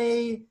that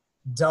they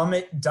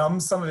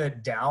dumb some of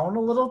it down a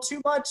little too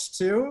much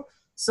too.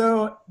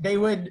 So they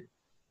would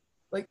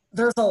like,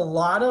 there's a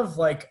lot of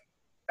like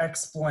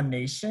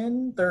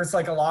explanation. There's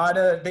like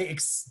they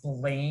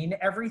explain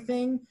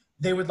everything.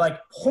 They would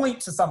like point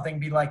to something,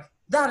 be like,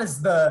 that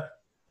is the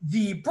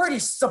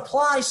British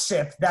supply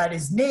ship that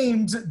is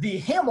named the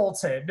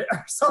Hamilton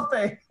or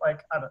something,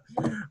 like, I don't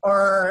know,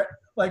 or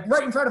like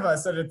right in front of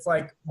us. And it's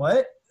like,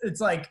 what?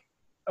 It's like,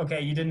 okay,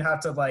 you didn't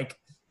have to like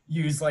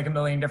use like a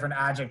million different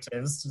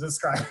adjectives to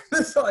describe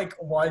this like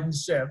one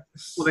ship.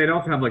 Well, they'd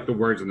also have like the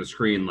words on the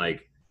screen,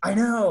 like I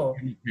know.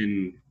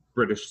 in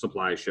British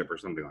supply ship or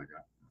something like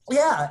that.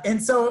 Yeah,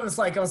 and so it was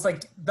like, I was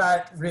like,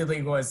 that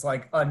really was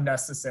like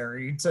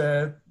unnecessary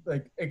to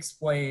like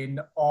explain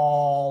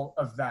all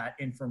of that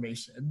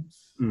information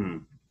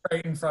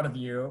right in front of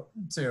you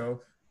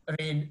too. I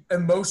mean,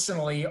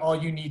 emotionally, all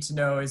you need to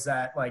know is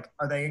that, like,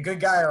 are they a good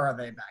guy or are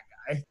they a bad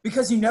guy?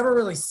 Because you never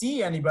really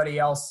see anybody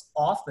else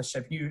off the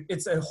ship.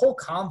 It's a whole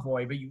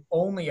convoy, but you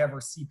only ever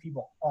see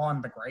people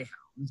on the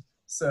Greyhound.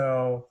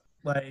 So,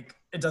 like,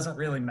 it doesn't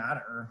really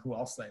matter who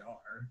else they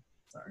are.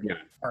 Sorry. Yeah.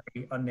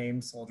 Sorry,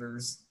 unnamed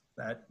soldiers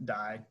that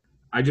die.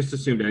 I just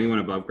assumed anyone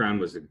above ground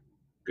was a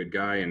good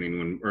guy, and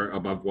anyone or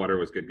above water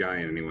was good guy,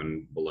 and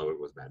anyone below it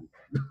was bad.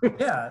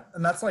 Yeah,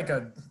 and that's like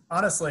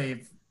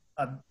honestly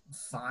a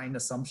fine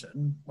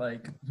assumption.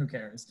 Like, who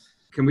cares?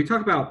 Can we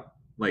talk about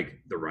like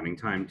the running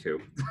time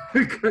too?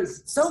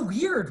 Because so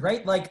weird,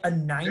 right? Like a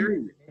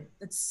 90,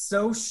 it's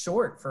so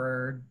short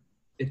for.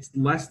 It's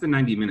less than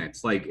 90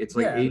 minutes. Like it's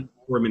like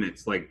 84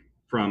 minutes, like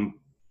from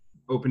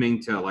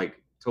opening to like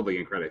till the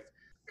end credits.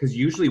 Because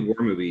usually war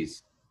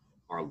movies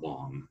are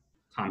long.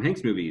 Tom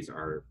Hanks movies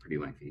are pretty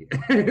lengthy.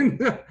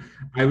 And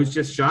I was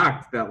just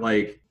shocked that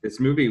like this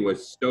movie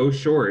was so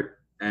short.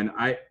 And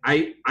I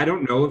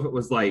don't know if it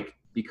was like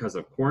because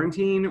of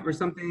quarantine or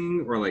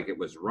something, or like it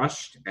was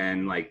rushed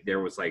and like there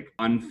was like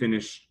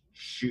unfinished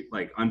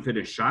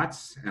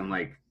shots and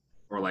like,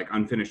 or like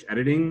unfinished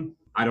editing.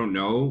 I don't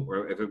know,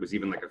 or if it was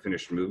even like a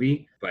finished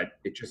movie, but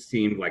it just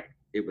seemed like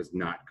it was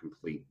not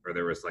complete, or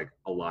there was like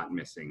a lot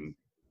missing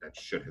that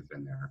should have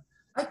been there.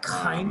 I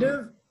kind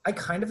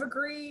of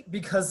agree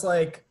because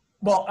like,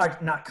 well,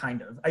 not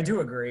kind of, I do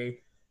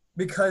agree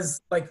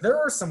because like there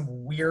are some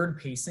weird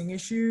pacing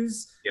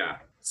issues. Yeah.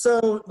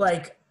 So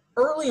like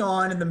early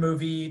on in the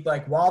movie,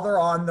 like while they're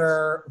on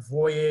their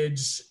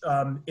voyage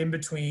in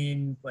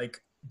between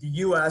like the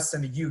US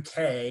and the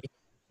UK,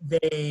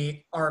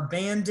 they are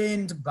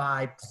abandoned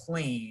by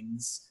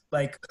planes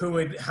like who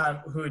would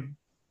have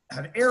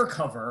air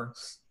cover,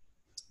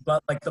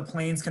 but like the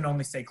planes can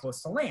only stay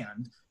close to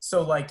land.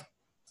 So like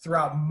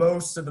throughout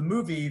most of the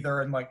movie,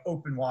 they're in like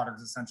open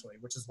waters essentially,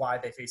 which is why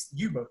they face the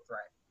U-boat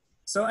threat.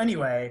 So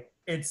anyway,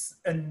 it's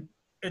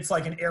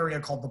like an area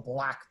called the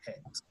Black Pit.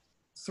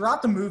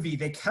 Throughout the movie,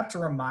 they kept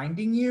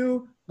reminding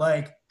you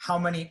like how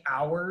many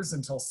hours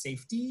until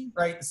safety,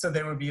 right? So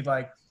they would be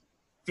like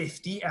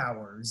 50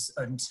 hours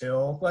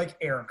until like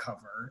air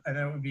cover, and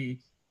then it would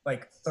be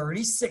like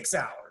 36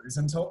 hours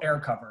until air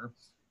cover.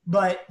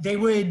 But they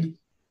would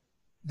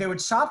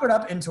chop it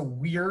up into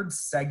weird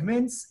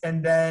segments,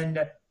 and then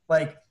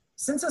like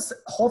since this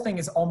whole thing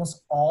is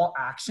almost all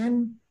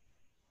action,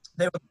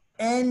 they would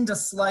end a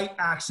slight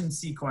action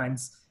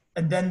sequence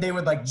and then they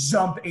would like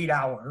jump 8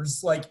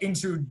 hours like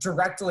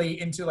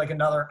directly into like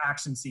another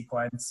action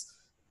sequence,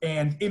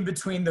 and in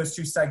between those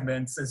two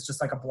segments is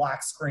just like a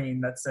black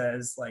screen that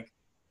says like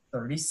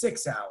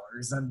 36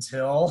 hours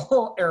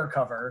until air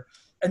cover.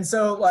 And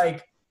so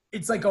like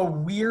it's like a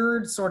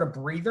weird sort of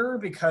breather,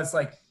 because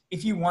like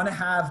if you want to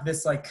have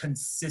this like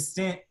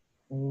consistent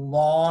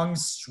long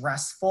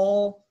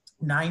stressful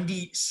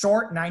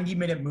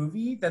 90-minute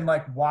movie, then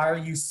like why are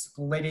you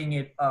splitting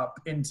it up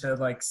into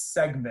like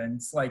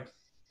segments? Like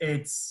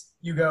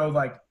you go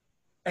like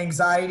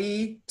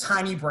anxiety,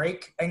 tiny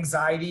break,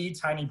 anxiety,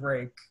 tiny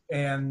break,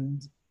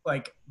 and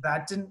like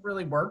that didn't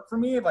really work for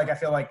me. Like I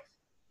feel like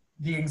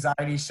the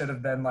anxiety should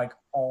have been like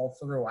all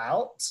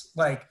throughout.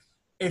 Like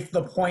if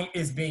the point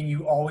is being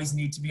you always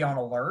need to be on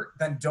alert,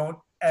 then don't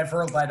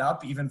ever let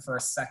up even for a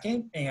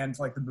second. And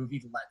like the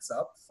movie lets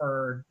up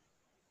for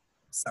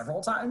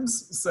several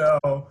times. So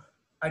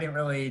I didn't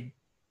really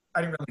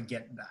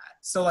get that.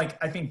 So like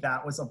I think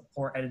that was a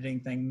poor editing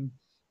thing.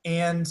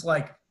 And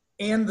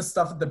the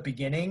stuff at the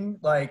beginning,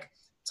 like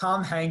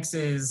Tom Hanks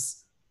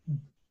is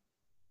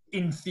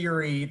in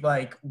theory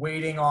like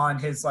waiting on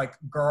his like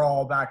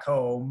girl back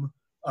home,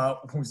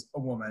 who's a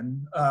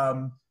woman,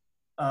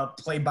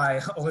 played by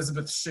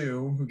Elizabeth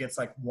Shue, who gets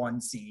like one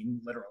scene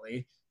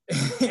literally.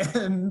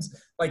 And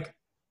like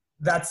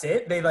that's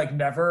it. They like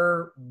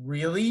never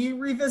really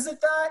revisit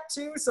that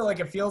too. So like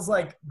it feels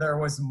like there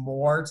was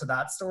more to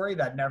that story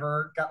that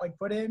never got like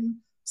put in.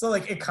 So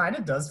like it kind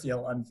of does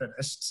feel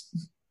unfinished.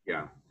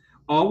 Yeah.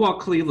 All while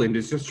Cleveland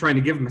is just trying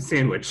to give him a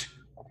sandwich.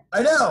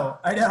 I know.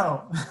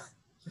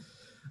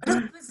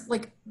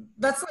 Like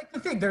that's like the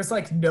thing. There's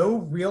like no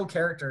real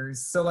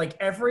characters. So like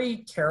every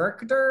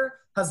character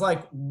has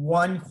like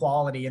one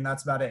quality and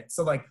that's about it.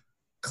 So like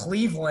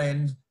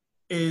Cleveland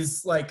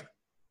is like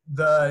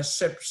the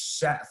ship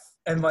chef,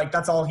 and like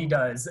that's all he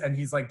does, and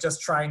he's like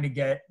just trying to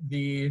get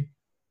the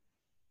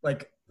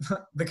like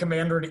the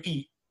commander to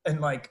eat, and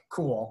like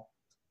cool.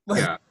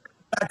 Like, yeah.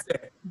 That's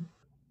it.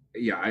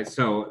 Yeah,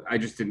 I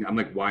just didn't. I'm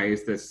like, why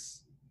is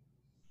this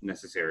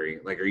necessary?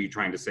 Like, are you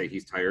trying to say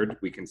he's tired?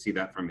 We can see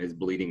that from his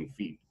bleeding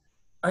feet.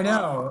 I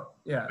know.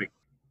 Yeah.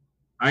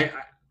 Like,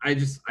 I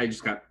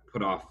just got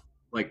put off,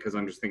 like, because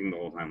I'm just thinking the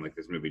whole time, like,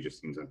 this movie just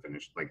seems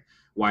unfinished. Like,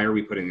 why are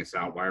we putting this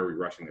out? Why are we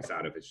rushing this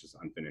out if it's just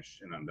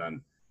unfinished and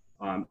undone?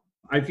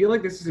 I feel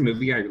like this is a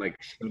movie I like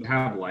should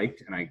have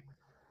liked, and I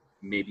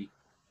maybe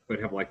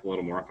could have liked a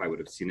little more if I would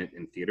have seen it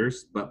in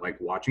theaters, but like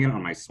watching it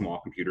on my small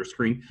computer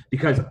screen,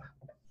 because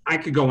I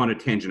could go on a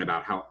tangent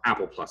about how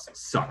Apple Plus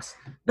sucks.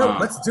 No,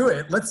 let's do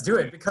it. Let's do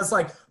it, because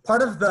like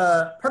part of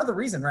the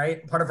reason,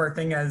 right? Part of our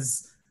thing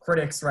as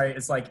critics, right,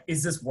 is like,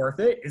 is this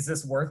worth it? Is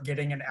this worth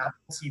getting an Apple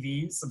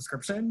TV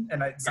subscription?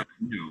 And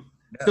no.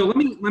 So let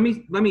me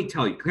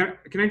tell you.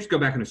 Can I just go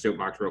back in the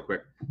soapbox real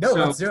quick? No,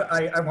 so, let's do it.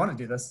 I want to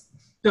do this.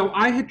 So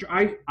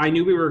I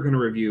knew we were going to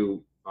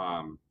review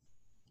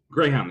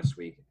Greyhound this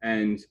week,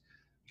 and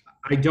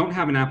I don't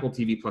have an Apple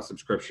TV Plus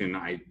subscription.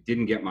 I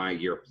didn't get my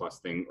year plus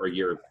thing or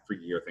year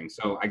thing.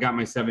 So I got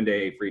my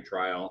 7-day free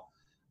trial,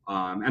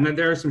 and then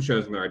there are some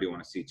shows there I do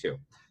want to see too.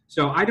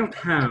 So I don't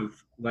have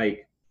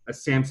like a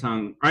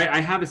Samsung.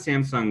 I have a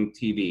Samsung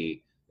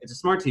TV. It's a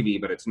smart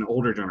TV, but it's an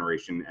older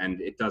generation,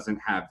 and it doesn't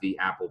have the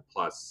Apple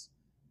Plus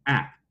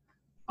app.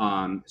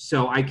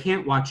 So I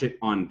can't watch it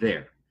on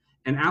there.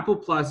 And Apple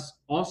Plus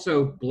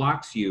also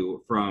blocks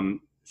you from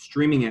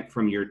streaming it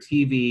from your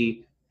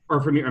TV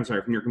or from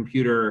your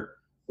computer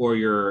or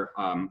your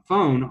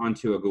phone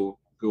onto a Google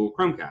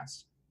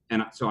Chromecast.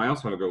 And so I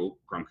also have a Google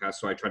Chromecast,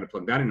 so I tried to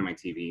plug that into my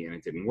TV, and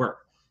it didn't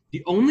work.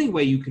 The only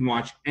way you can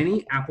watch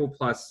any Apple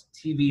Plus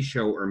TV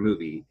show or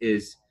movie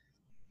is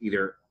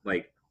either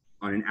like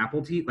on an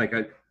Apple TV,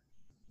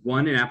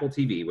 an Apple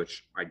TV,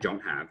 which I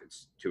don't have.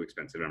 It's too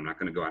expensive. I'm not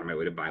going to go out of my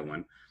way to buy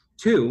one.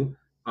 2,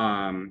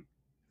 on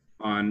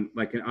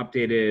like an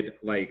updated,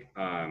 I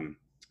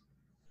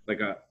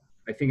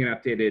think an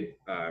updated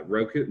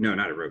Roku. No,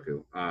 not a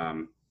Roku.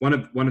 One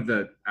of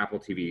the Apple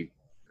TV.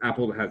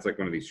 Apple has like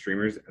one of these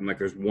streamers, and like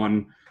there's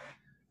one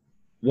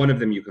of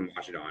them you can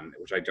watch it on,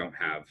 which I don't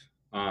have.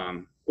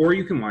 Or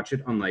you can watch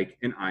it on like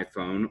an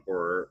iPhone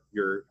or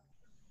your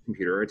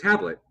computer or a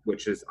tablet,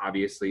 which is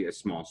obviously a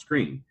small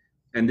screen.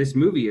 And this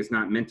movie is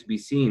not meant to be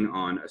seen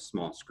on a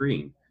small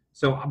screen.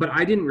 So, but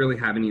I didn't really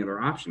have any other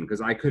option,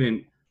 because I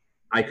could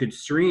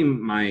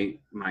stream my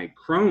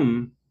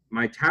Chrome,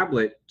 my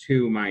tablet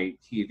to my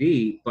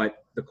TV,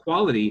 but the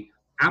quality,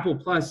 Apple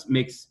Plus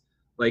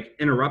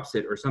interrupts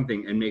it or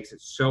something and makes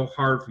it so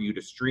hard for you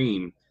to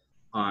stream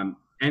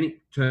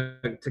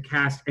to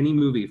cast any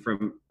movie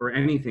or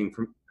anything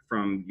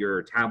from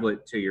your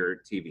tablet to your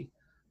TV.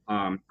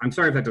 I'm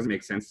sorry if that doesn't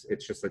make sense.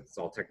 It's just it's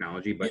all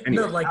technology, but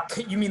anyway. No,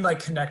 you mean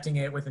like connecting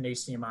it with an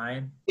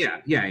HDMI?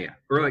 Yeah.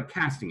 Or like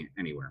casting it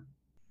anywhere.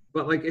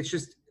 But like, it's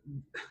just,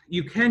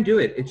 you can do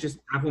it. It's just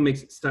Apple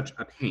makes it such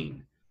a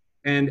pain.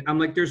 And I'm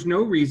like, there's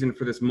no reason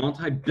for this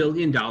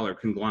multi-billion-dollar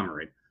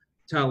conglomerate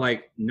to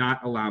like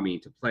not allow me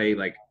to play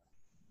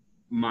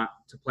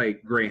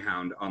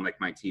Greyhound on like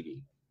my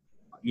TV,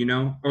 you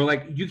know? Or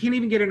like you can't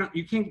even get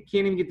can't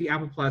even get the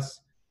Apple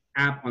Plus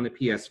app on the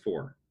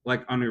PS4,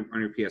 like on your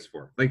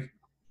PS4. Like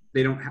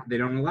they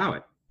don't allow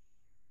it.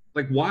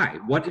 Like why?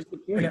 What is the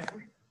point? Yeah.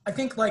 I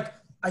think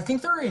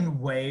they're in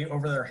way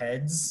over their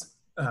heads.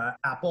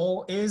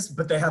 Apple is,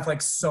 but they have like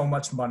so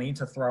much money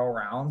to throw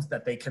around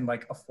that they can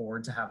like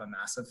afford to have a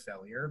massive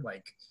failure.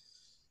 Like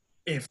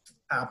if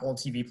Apple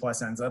TV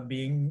Plus ends up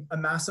being a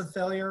massive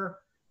failure,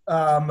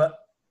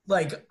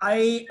 like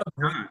I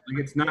agree.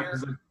 It's not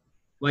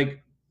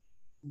like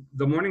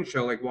the morning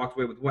show like walked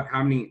away with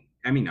how many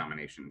Emmy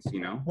nominations, you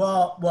know?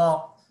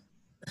 Well,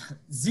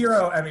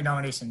 0 Emmy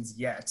nominations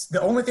yet.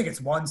 The only thing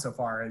it's won so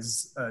far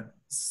is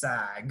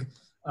SAG.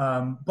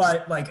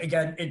 But like,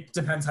 again, it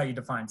depends how you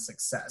define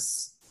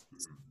success.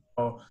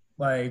 So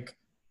like,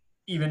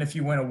 even if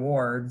you win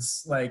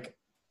awards, like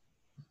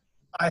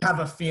I have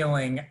a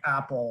feeling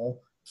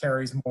Apple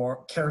cares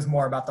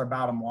more about their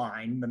bottom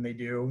line than they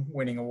do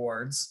winning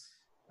awards,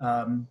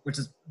 which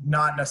is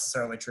not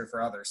necessarily true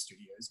for other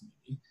studios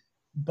maybe.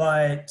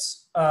 But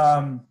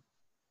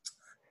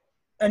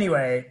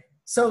anyway,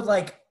 so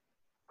like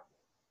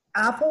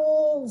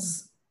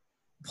Apple's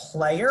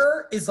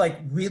player is like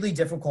really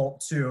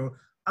difficult to,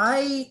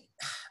 I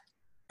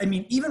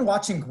mean, even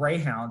watching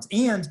Greyhound,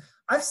 and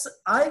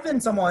I've been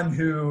someone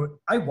who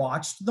I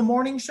watched the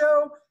morning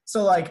show.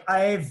 So like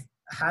I've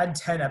had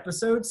 10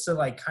 episodes to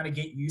like kind of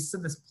get used to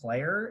this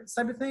player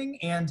type of thing.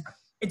 And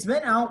it's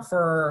been out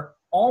for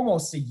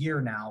almost a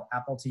year now,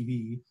 Apple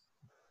TV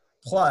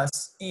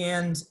Plus.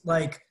 And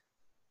like,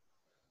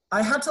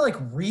 I had to like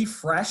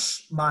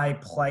refresh my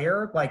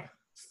player like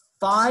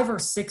 5 or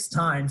 6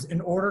 times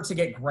in order to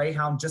get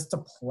Greyhound just to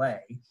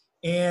play.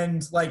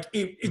 And like,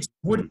 it just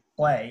wouldn't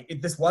play.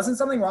 This wasn't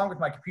something wrong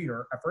with my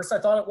computer. At first I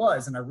thought it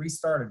was, and I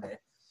restarted it.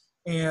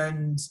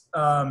 And,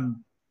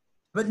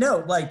 but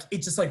no, like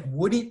it just like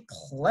wouldn't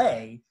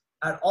play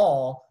at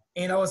all.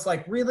 And I was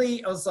like,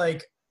 really? I was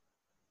like,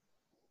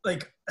 I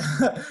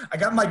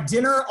got my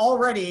dinner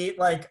already,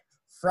 like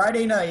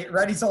Friday night,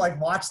 ready to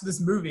like watch this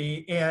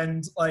movie,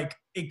 and like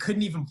it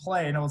couldn't even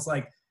play. And I was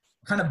like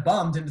kind of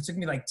bummed, and it took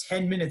me like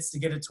 10 minutes to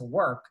get it to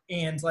work.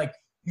 And like,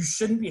 you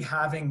shouldn't be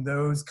having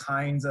those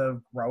kinds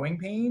of growing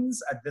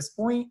pains at this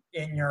point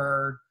in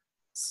your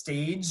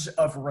stage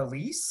of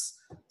release.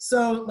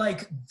 So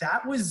like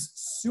that was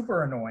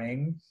super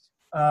annoying.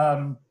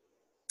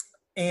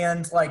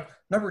 And like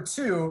number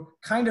 2,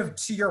 kind of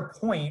to your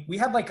point, we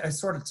had like a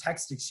sort of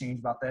text exchange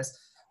about this.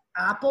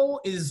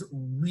 Apple is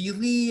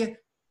really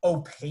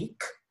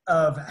opaque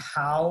of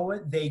how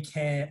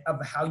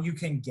you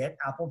can get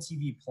Apple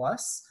TV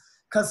Plus.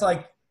 Because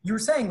like you were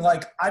saying,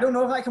 like, I don't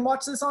know if I can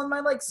watch this on my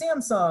like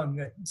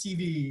Samsung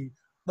TV.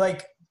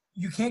 Like,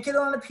 you can't get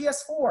it on a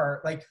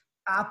PS4. Like,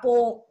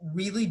 Apple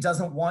really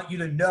doesn't want you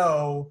to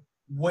know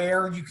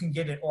where you can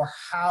get it or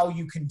how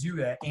you can do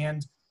it.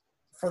 And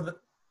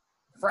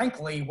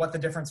frankly, what the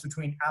difference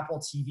between Apple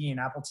TV and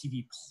Apple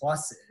TV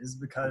Plus is,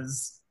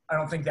 because I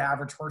don't think the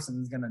average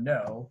person is going to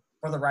know.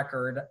 For the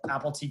record,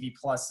 Apple TV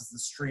Plus is the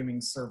streaming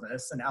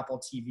service, and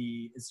Apple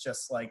TV is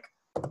just like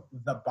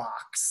the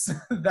box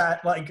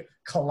that like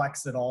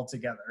collects it all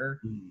together.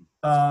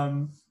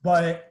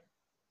 But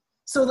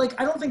so like,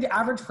 I don't think the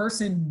average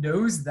person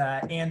knows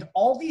that. And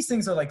all these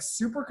things are like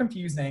super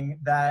confusing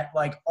that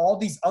like all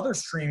these other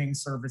streaming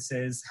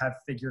services have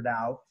figured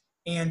out.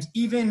 And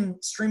even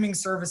streaming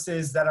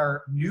services that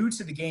are new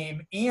to the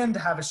game and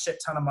have a shit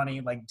ton of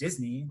money, like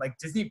Disney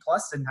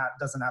Plus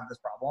doesn't have this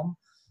problem.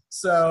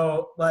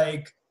 So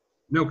like,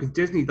 no, because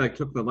Disney like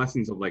took the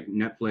lessons of like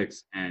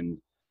Netflix and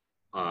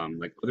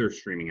like other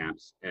streaming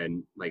apps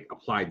and like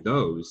applied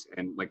those,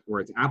 and like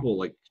whereas Apple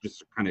like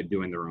just kind of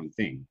doing their own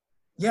thing.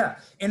 Yeah,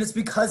 and it's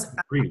because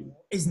Apple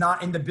is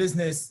not in the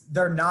business.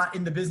 They're not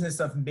in the business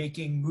of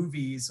making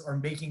movies or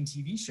making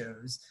TV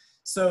shows.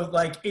 So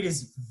like, it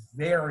is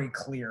very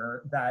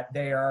clear that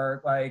they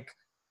are like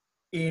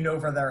in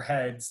over their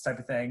heads type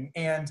of thing.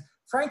 And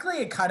frankly,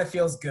 it kind of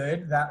feels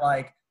good that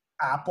like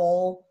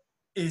Apple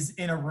is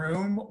in a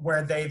room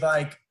where they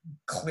like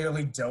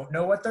clearly don't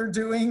know what they're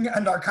doing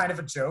and are kind of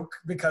a joke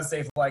because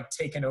they've like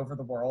taken over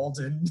the world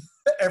and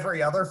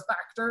every other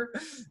factor.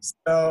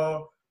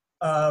 So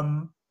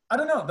I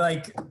don't know,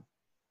 like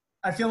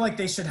I feel like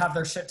they should have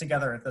their shit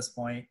together at this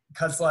point,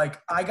 because like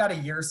I got a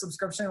year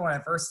subscription when I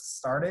first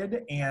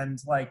started, and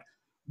like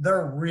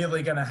they're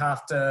really gonna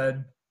have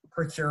to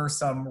procure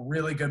some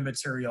really good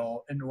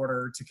material in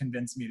order to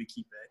convince me to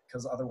keep it,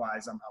 because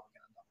otherwise I'm probably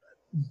gonna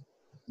dump it.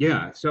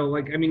 Yeah, so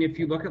like I mean, if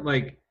you look at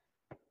like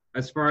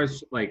as far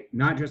as like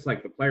not just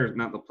like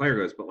not the player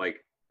goes, but like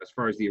as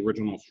far as the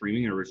original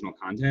streaming and original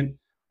content,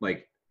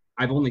 like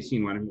I've only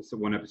seen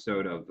one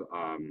episode of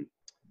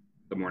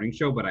the morning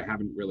show, but I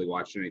haven't really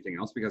watched anything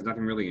else because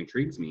nothing really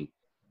intrigues me.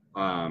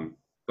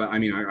 But I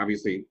mean, I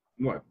obviously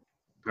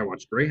I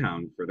watched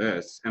Greyhound for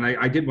this, and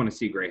I did want to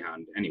see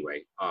Greyhound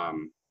anyway.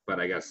 But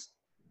I guess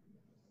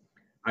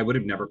I would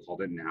have never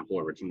called it an Apple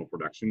original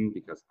production,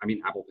 because I mean,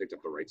 Apple picked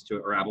up the rights to it,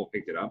 or Apple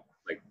picked it up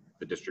like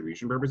the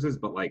distribution purposes,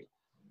 but like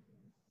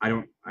I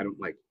don't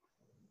like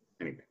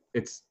anyway.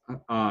 It's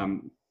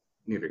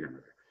neither here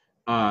nor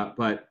there.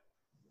 But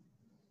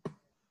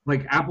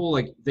like Apple,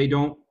 like they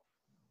don't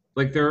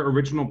like their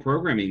original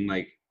programming.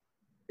 Like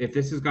if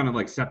this is gonna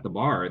like set the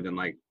bar, then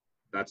like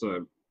that's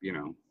a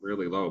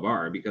really low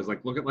bar, because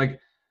like look at like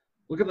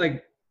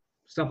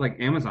stuff like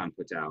Amazon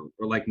puts out,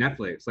 or like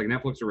Netflix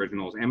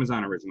originals,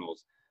 Amazon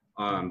originals,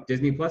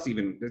 Disney Plus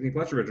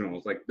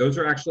originals. Like those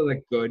are actually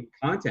like good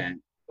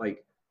content.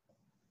 Like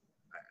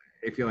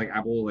I feel like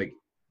Apple like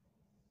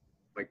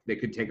they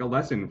could take a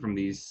lesson from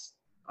these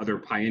other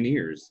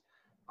pioneers,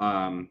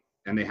 and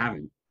they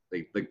haven't.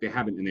 They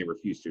haven't, and they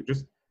refuse to.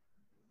 Just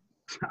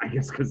I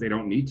guess because they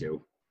don't need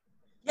to.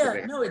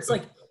 Yeah, no, it's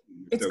like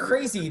it's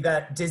crazy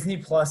that Disney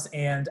Plus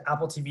and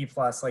Apple TV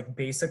Plus like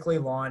basically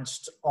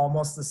launched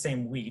almost the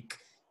same week,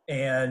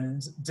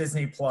 and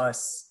Disney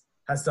Plus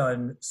has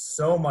done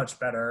so much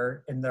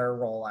better in their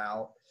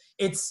rollout.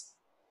 It's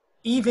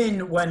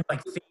even when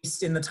like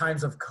faced in the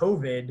times of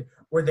COVID,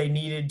 where they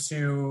needed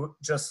to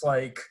just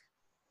like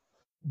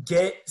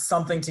get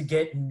something to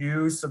get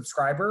new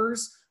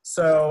subscribers.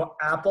 So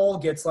Apple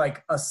gets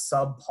like a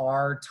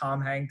subpar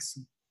Tom Hanks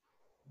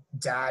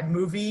dad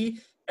movie,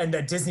 and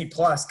that Disney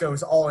Plus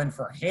goes all in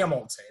for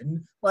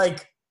Hamilton.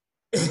 Like,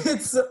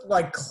 it's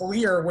like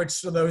clear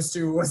which of those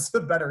two was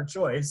the better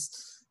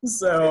choice.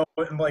 So,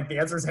 and like the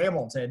answer is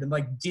Hamilton, and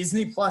like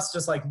Disney Plus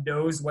just like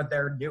knows what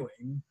they're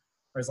doing,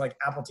 whereas like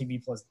Apple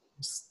TV Plus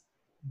just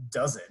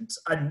doesn't.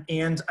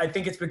 And I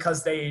think it's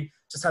because they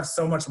just have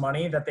so much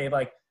money that they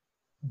like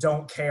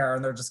don't care,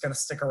 and they're just going to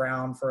stick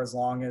around for as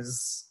long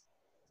as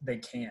they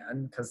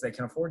can because they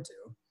can afford to.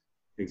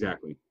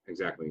 Exactly.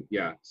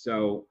 Yeah.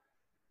 So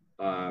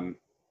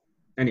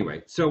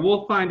anyway, so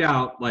we'll find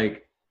out,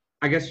 like,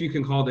 I guess you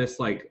can call this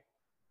like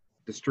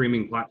the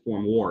streaming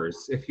platform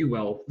wars, if you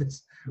will.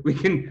 We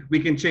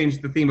can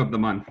change the theme of the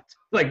month.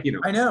 Like,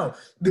 I know,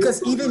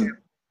 because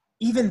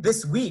even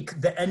this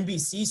week, the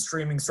NBC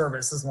streaming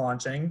service is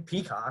launching,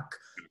 Peacock.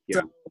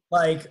 Yeah. So,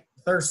 like,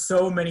 there's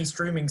so many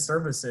streaming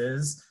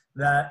services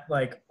that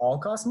like all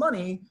cost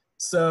money.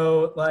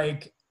 So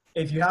like,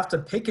 if you have to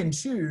pick and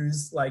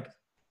choose, like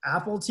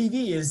Apple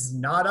TV is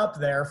not up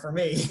there for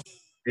me.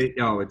 It's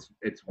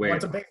way. What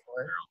to pay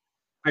for it?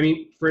 I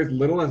mean, for as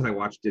little as I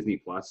watch Disney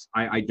Plus,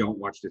 I don't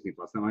watch Disney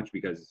Plus that much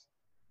because,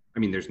 I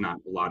mean, there's not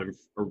a lot of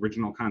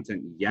original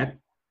content yet.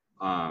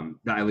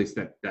 That at least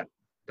that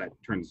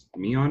turns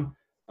me on.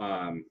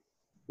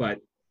 But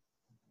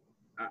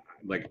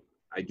like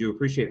I do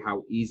appreciate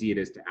how easy it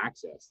is to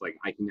access. Like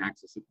I can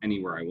access it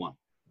anywhere I want,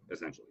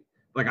 essentially.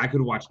 Like I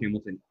could watch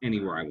Hamilton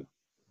anywhere I want.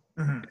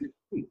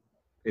 Mhm.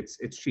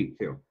 It's cheap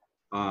too.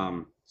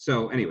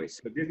 So anyway,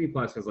 so Disney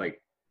Plus has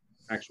like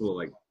actual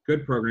like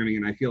good programming,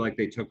 and I feel like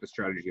they took the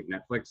strategy of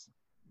Netflix.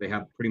 They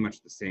have pretty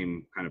much the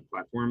same kind of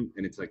platform,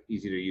 and it's like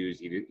easy to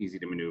use, easy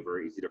to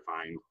maneuver, easy to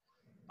find.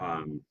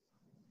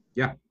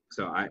 Yeah.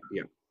 So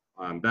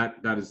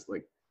that is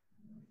like,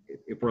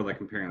 if we're like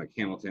comparing like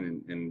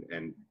Hamilton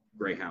and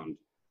Greyhound,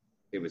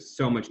 it was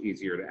so much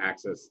easier to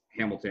access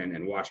Hamilton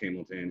and watch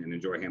Hamilton and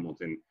enjoy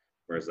Hamilton,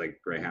 whereas like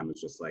Greyhound was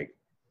just like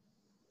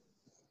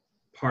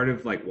part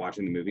of like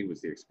watching the movie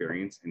was the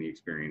experience, and the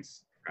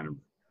experience kind of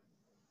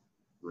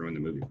ruined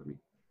the movie for me.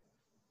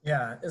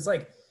 Yeah, it's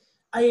like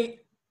I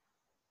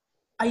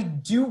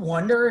do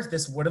wonder if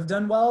this would have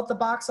done well at the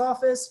box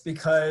office,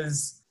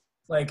 because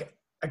like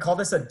I call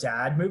this a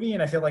dad movie,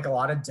 and I feel like a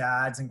lot of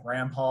dads and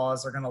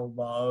grandpas are gonna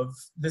love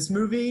this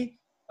movie.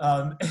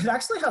 It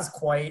actually has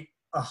quite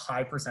a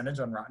high percentage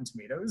on Rotten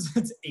Tomatoes.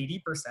 It's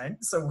 80%,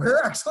 so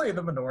we're actually in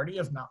the minority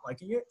of not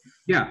liking it.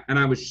 Yeah, and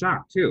I was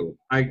shocked too.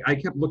 I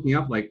kept looking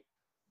up like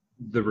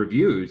the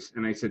reviews,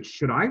 and I said,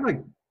 should I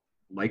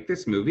like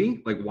this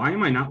movie? Like, why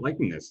am I not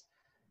liking this?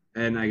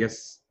 And I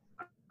guess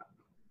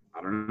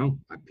I don't know.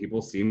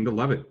 People seem to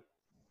love it.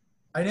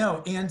 I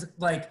know, and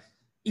like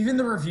even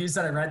the reviews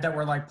that I read that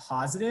were like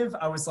positive,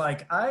 I was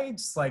like, I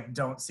just like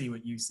don't see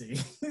what you see.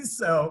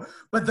 So,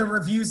 but the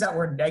reviews that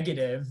were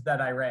negative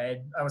that I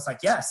read, I was like,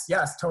 yes,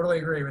 totally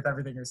agree with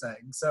everything you're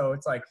saying. So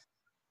it's like,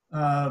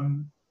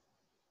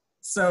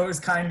 so it's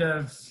kind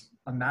of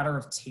a matter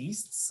of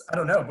tastes. I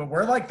don't know, but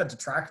we're like the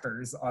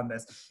detractors on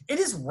this. It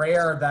is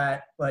rare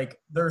that like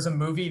there's a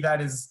movie that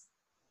is,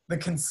 the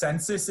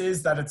consensus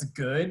is that it's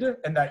good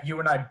and that you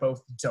and I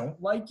both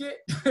don't like it.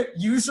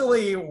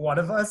 Usually one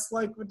of us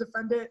like would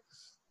defend it.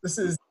 This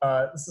is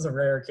a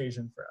rare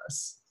occasion for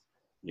us.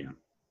 Yeah.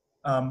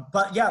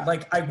 But yeah,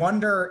 like I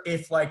wonder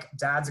if like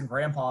dads and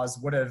grandpas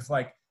would have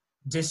like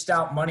dished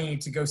out money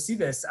to go see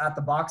this at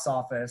the box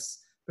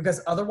office,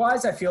 because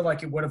otherwise I feel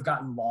like it would have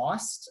gotten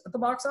lost at the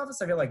box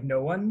office. I feel like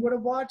no one would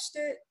have watched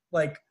it.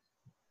 Like,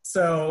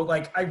 so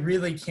like I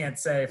really can't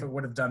say if it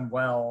would have done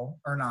well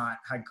or not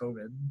had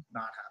COVID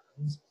not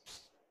happened.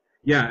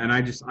 Yeah, and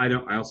I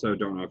also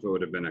don't know if it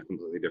would have been a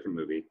completely different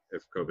movie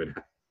if COVID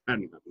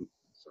hadn't happened.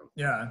 So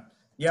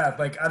Yeah,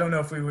 like I don't know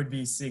if we would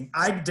be seeing.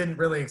 I didn't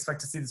really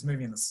expect to see this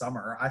movie in the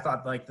summer. I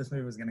thought like this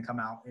movie was going to come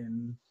out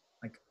in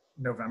like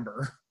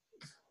November.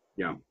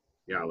 Yeah,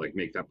 like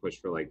make that push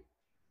for like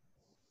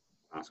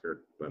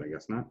Oscar, but I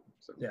guess not.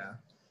 So Yeah,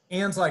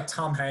 and like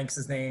Tom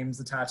Hanks' name's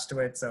attached to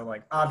it, so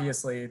like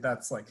obviously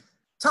that's like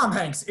Tom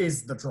Hanks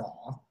is the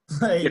draw.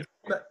 Like,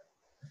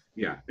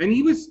 yeah, and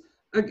he was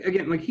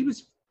again like he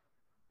was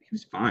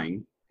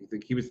fine. I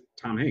think he was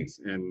Tom Hanks,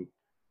 and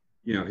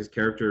you know his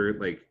character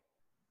like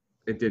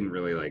it didn't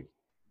really like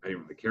I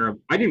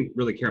didn't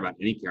really care about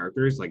any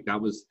characters. Like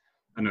that was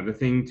another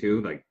thing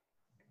too. Like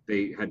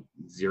they had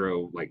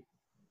zero like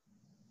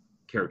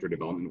character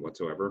development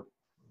whatsoever.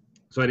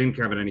 So I didn't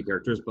care about any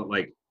characters, but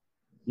like,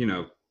 you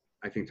know,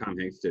 I think Tom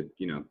Hanks did,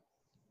 you know,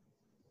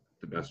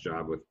 the best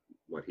job with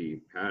what he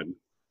had.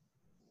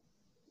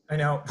 I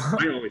know.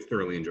 I always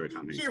thoroughly enjoy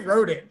Tom Hanks. He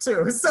wrote it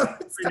too, so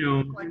it's I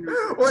know. like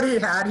what he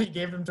had, he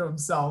gave him to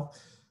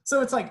himself.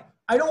 So it's like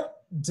I don't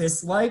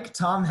dislike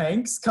Tom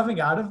Hanks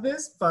coming out of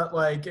this, but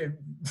like it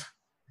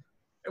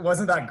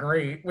wasn't that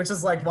great, which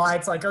is like why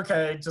it's like,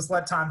 okay, just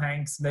let Tom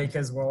Hanks make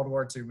his World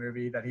War II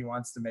movie that he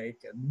wants to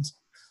make. And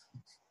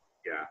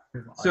yeah.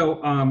 So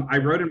I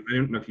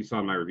don't know if you saw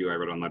in my review, I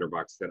wrote on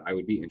Letterboxd that I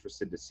would be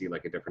interested to see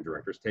like a different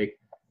director's take,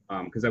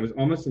 because I was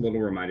almost a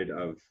little reminded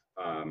of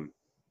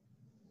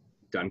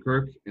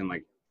Dunkirk, and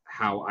like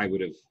how I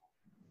would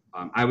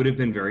have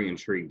been very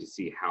intrigued to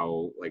see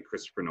how like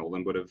Christopher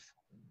Nolan would have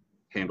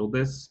handled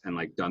this and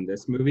like done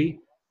this movie,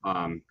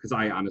 because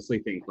I honestly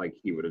think like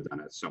he would have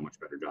done a so much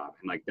better job,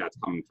 and like that's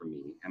coming from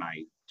me, and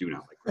I do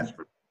not like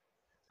Christopher.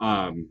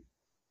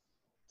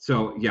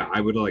 So yeah,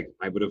 I would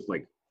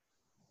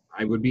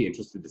be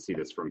interested to see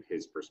this from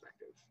his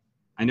perspective.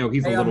 I know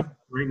he's a little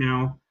right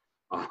now.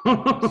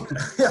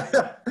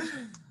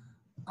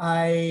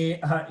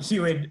 He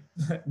would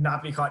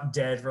not be caught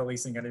dead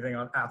releasing anything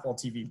on Apple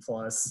TV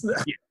Plus.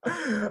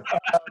 Yeah.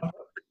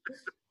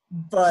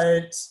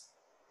 But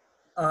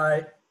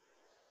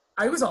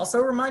I was also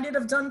reminded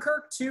of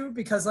Dunkirk too,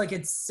 because like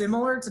it's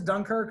similar to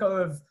Dunkirk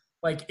of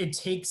like it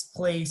takes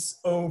place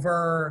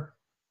over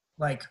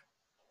like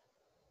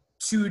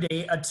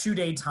a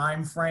 2-day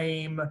time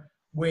frame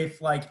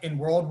with like in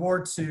World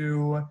War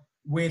II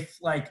with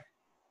like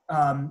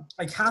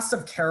a cast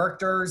of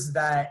characters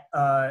that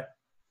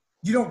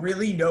you don't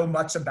really know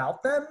much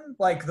about them.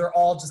 Like they're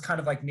all just kind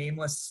of like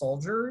nameless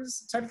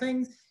soldiers type of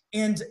things.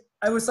 And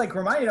I was like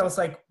reminded, I was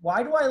like,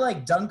 why do I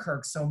like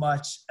Dunkirk so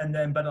much? And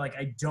then, but like,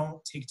 I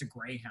don't take to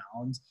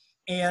Greyhound.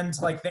 And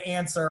like the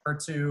answer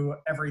to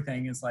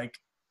everything is like,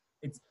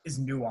 is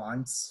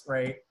nuance,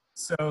 right?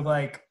 So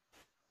like,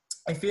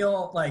 I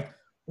feel like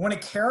when a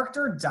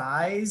character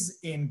dies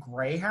in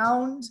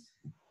Greyhound,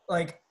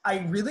 like I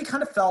really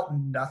kind of felt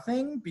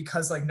nothing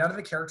because like none of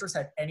the characters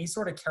had any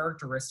sort of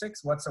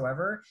characteristics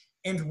whatsoever.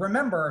 And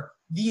remember,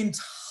 the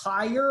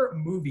entire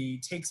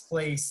movie takes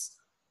place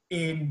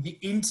in the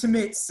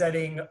intimate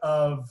setting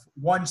of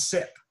one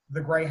ship,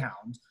 the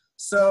Greyhound.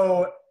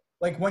 So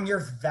like when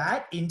you're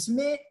that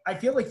intimate, I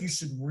feel like you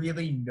should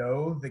really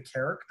know the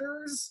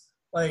characters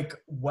like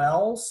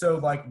well. So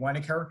like when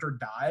a character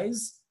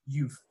dies,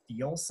 you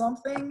feel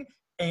something.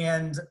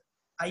 And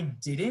I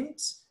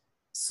didn't.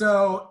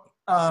 So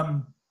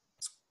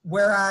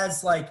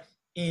whereas like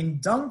in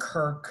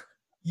Dunkirk,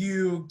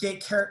 you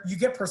get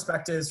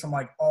perspectives from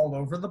like all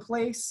over the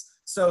place.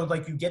 So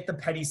like you get the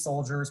petty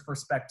soldier's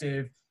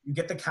perspective, you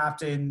get the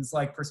captain's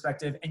like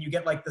perspective, and you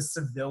get like the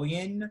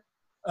civilian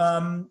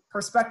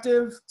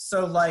perspective.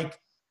 So like,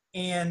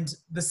 and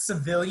the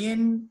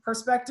civilian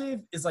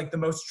perspective is like the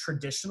most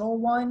traditional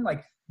one.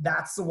 Like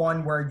that's the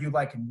one where you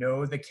like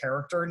know the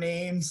character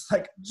names,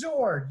 like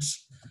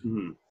George.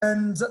 Mhm.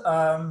 And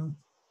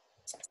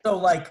so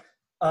like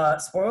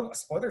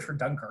spoilers for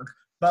Dunkirk,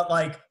 but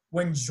like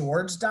when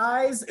George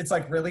dies, it's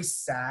like really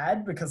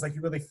sad because like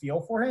you really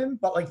feel for him,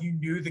 but like you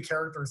knew the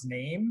character's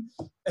name.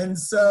 And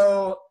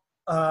so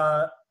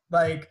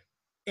like,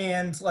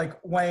 and like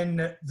when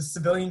the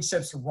civilian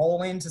ships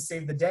roll in to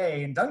save the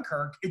day in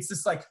Dunkirk, it's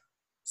this like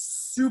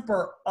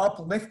super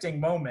uplifting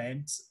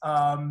moment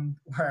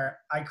where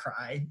I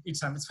cry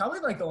each time. It's probably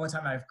like the only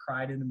time I've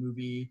cried in a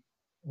movie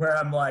where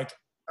I'm like,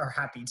 are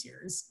happy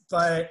tears.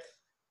 But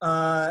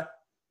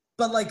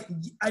like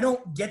I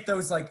don't get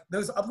those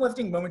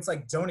uplifting moments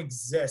like don't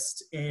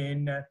exist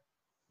in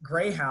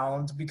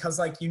Greyhound because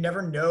like you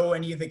never know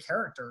any of the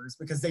characters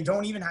because they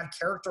don't even have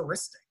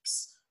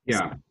characteristics.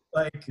 Yeah. So,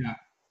 like Yeah.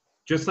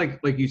 Just like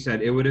you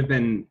said,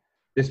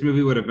 this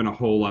movie would have been a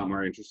whole lot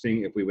more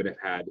interesting if we would have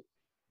had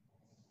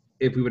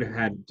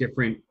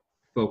different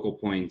focal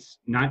points.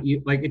 Not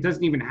like it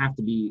doesn't even have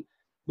to be.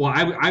 Well,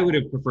 I would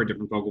have preferred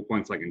different focal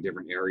points like in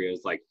different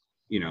areas, like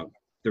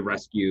the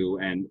rescue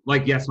and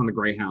like yes on the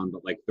Greyhound,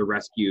 but like the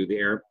rescue,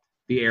 the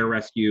air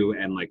rescue,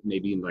 and like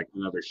maybe like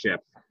another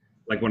ship,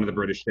 like one of the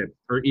British ships,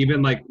 or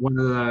even like one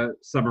of the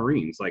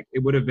submarines. Like it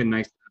would have been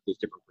nice to have those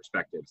different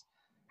perspectives.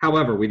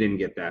 However, we didn't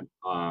get that.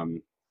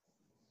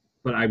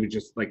 But I would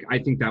just like I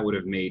think that would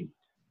have made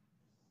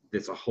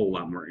this a whole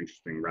lot more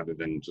interesting rather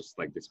than just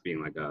like this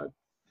being like a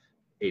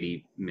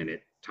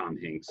 80-minute Tom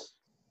Hanks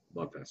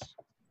love fest.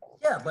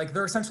 yeah, like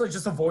they're essentially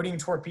just avoiding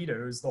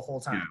torpedoes the whole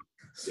time.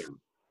 Yeah.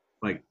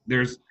 Like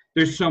there's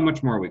so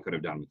much more we could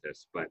have done with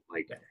this, but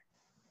like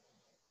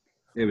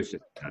it was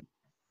just bad.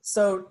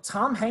 So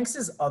Tom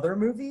Hanks's other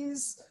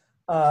movies,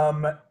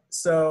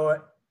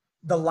 so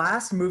the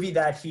last movie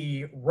that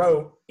he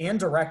wrote and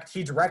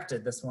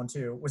directed this one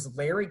too, was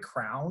Larry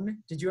Crowne.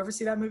 Did you ever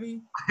see that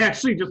movie? I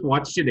actually just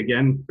watched it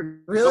again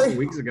Really? a couple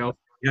weeks ago.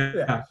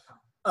 Yeah.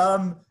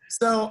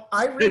 So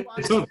I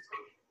rewatched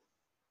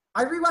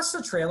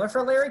the trailer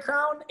for Larry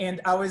Crowne,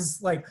 and I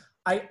was like,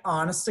 I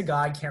honest to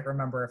God can't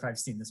remember if I've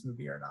seen this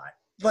movie or not.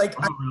 Like,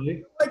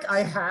 Really?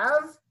 I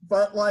have,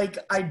 but like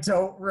I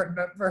don't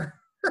remember.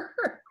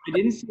 I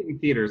didn't see it in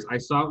theaters. I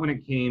saw it when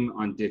it came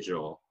on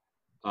digital.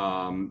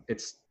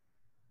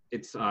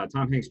 It's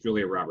Tom Hanks,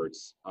 Julia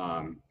Roberts,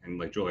 and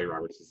like Julia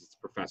Roberts is his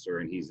professor,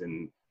 and he's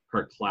in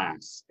her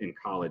class in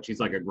college. He's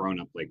like a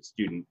grown-up like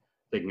student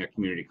taking a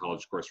community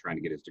college course trying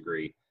to get his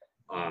degree.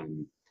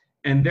 And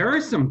there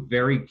are some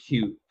very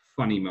cute,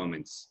 funny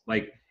moments.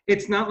 Like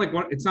it's not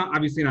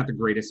obviously not the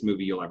greatest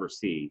movie you'll ever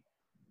see,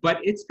 but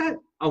it's got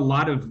a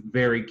lot of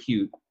very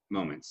cute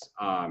moments.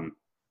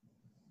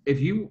 If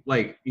you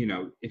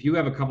if you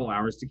have a couple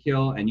hours to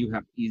kill and you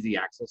have easy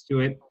access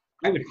to it,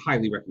 I would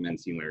highly recommend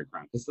seeing Larry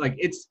Crowne. It's like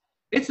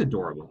it's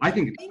adorable. I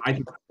think it's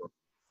adorable.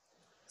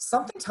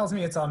 Something tells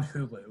me it's on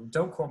Hulu.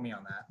 Don't quote me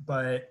on that,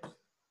 but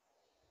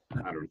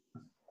I don't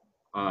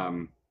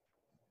know.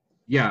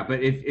 Yeah,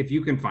 but if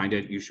you can find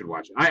it, you should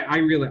watch it. I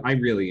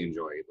really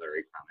enjoy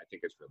Larry Crowne. I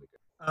think it's really good.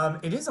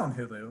 it is on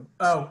Hulu.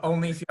 Oh,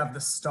 only if you have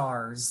the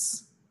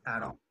Stars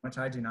add-on, which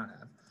I do not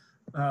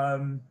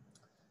have.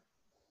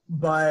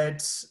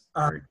 But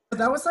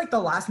that was like the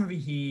last movie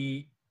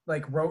he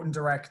like wrote and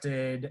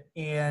directed,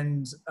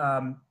 and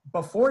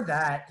before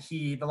that,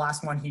 the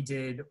last one he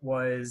did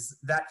was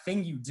That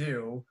Thing You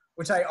Do,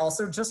 which I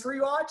also just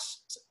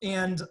rewatched,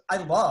 and I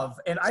love,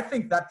 and I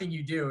think That Thing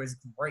You Do is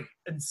great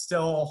and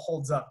still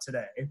holds up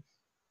today.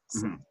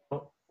 So,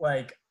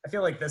 like, I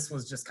feel like this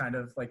was just kind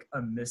of like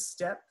a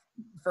misstep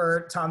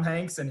for Tom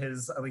Hanks in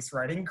his at least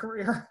writing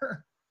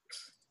career.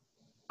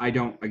 I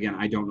don't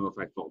know if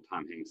I fault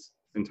Tom Hanks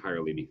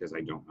entirely because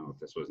I don't know if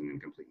this was an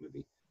incomplete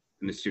movie,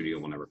 and the studio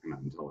will never come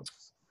out and tell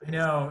us. I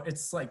know,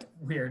 it's like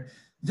weird.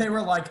 They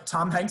were like,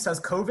 Tom Hanks has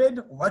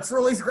COVID, let's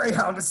release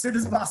Greyhound as soon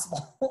as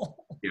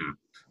possible.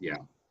 Yeah.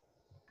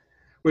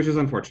 Which is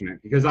unfortunate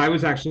because I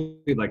was actually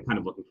like kind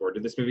of looking forward to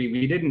this movie.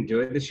 We didn't do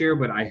it this year,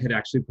 but I had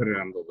actually put it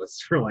on the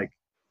list for like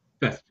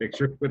Best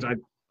Picture, which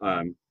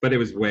but it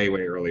was way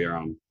earlier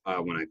on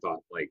when I thought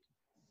like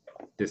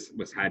this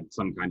had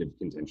some kind of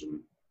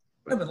contention.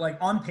 Yeah, but like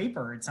on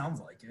paper, it sounds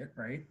like it,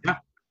 right? Yeah.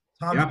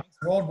 Tom Yeah. Hanks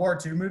World War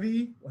II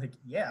movie. Like,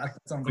 yeah, that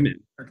sounds I'm like in.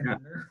 a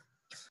contender.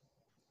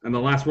 And the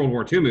last World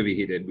War II movie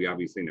he did, we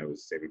obviously know,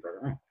 is Saving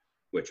Private Ryan,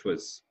 which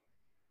was,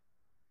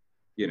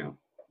 Yeah.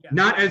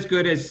 not as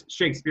good as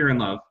Shakespeare in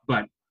Love,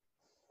 but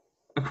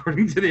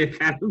according to the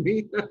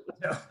Academy,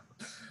 Yeah.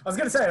 I was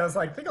gonna say, I was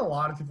like, I think a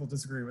lot of people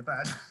disagree with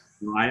that.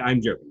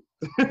 I'm joking.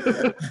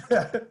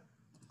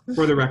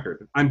 For the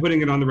record, I'm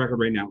putting it on the record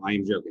right now. I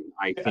am joking.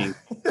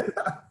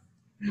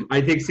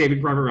 I think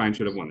Saving Private Ryan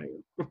should have won that year.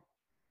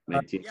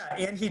 19. Yeah,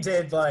 and he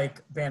did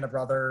like Band of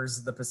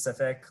Brothers, The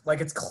Pacific.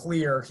 Like, it's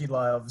clear he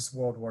loves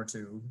World War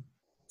II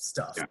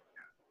stuff.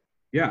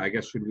 Yeah, I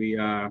guess should we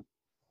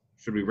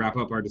wrap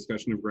up our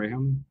discussion of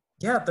Greyhound?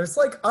 Yeah, there's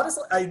like,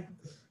 honestly, I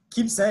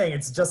keep saying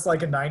it's just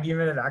like a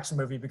 90-minute action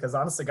movie because,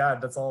 honest to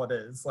God, that's all it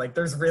is. Like,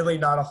 there's really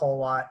not a whole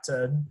lot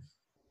to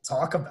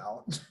talk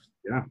about.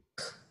 Yeah.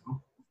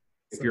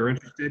 If you're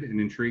interested and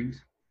intrigued,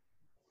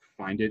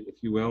 find it, if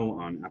you will,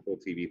 on Apple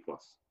TV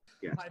Plus.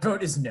 Yeah. My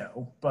vote is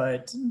no,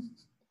 but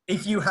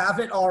if you have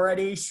it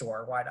already,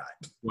 sure, why not?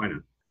 Why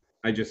not?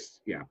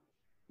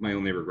 My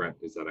only regret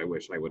is that I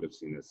wish I would have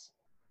seen this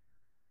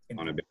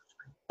on a big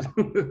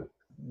screen.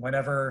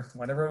 Whenever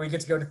we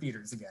get to go to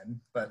theaters again.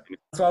 But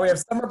that's why we have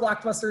summer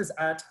blockbusters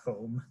at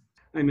home.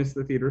 I miss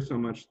the theater so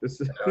much. This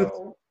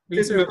Oh, me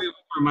this too. movie was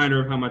a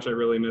reminder of how much I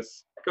really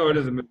miss going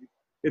to the movie.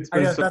 It's I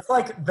been know, so that's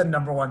like the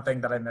number one thing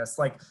that I miss.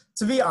 Like,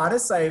 to be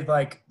honest, I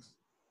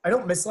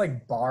don't miss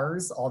like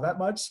bars all that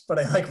much, but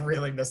I like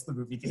really miss the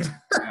movie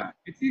theater. yeah,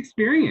 it's the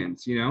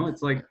experience,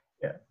 It's like,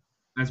 Yeah.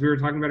 as we were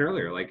talking about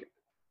earlier, like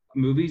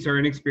movies are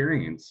an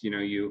experience.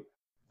 You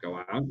go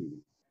out and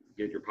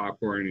get your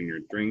popcorn and your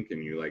drink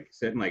and you like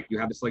sit and like you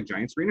have this like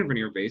giant screen in front of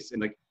your face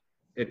and like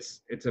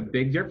it's a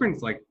big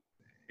difference like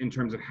in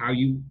terms of how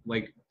you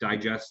like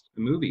digest a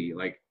movie.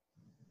 Like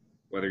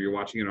whether you're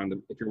watching it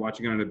if you're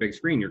watching it on a big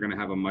screen, you're going to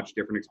have a much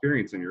different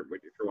experience than if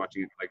you're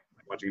watching it like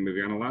watching a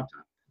movie on a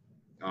laptop.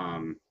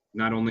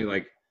 Not only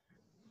like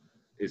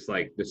is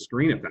like the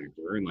screen a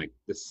factor and like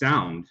the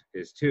sound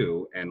is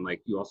too, and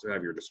like you also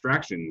have your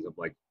distractions of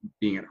like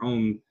being at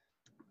home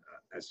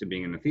as to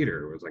being in the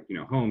theater. It was like,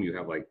 home you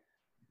have like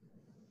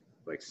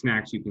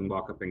snacks you can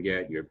walk up and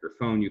get, you have your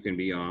phone you can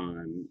be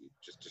on,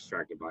 just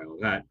distracted by all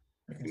that.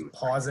 You can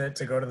pause it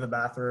to go to the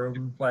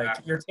bathroom. Like,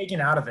 you're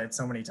taken out of it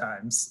so many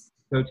times.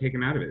 So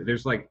taken out of it.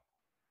 There's like,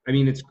 I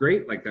mean, it's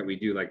great like that we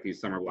do like these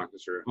summer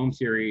blockbuster at home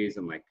series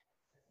and like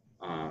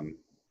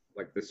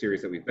the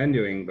series that we've been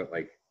doing, but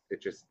like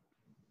it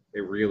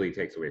really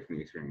takes away from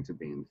the experience of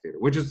being in the theater,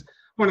 which is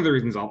one of the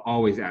reasons I'll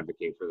always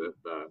advocate for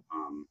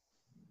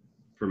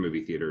for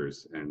movie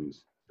theaters and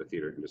the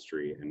theater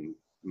industry and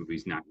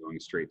movies not going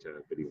straight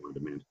to video on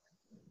demand.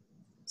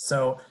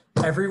 So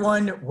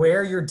everyone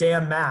wear your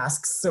damn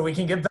masks so we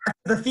can get back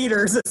to the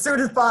theaters as soon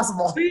as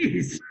possible.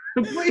 Please.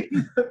 Get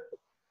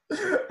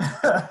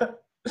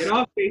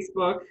off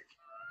Facebook.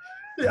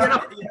 Get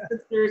off the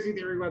conspiracy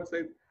theory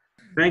website.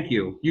 Thank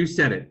you. You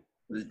said it.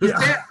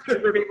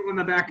 For people in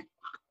the back.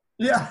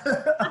 Yeah.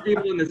 For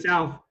people in the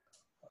South.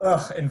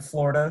 Ugh, in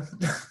Florida.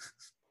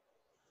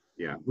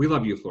 Yeah, we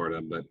love you,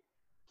 Florida, but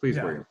please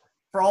wear it.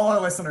 For all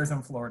our listeners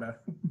in Florida,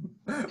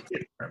 wear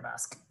a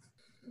mask.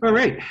 All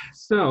right.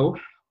 So,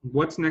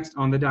 what's next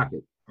on the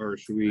docket, or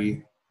should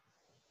we?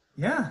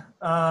 Yeah.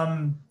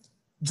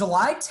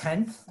 July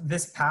 10th,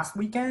 this past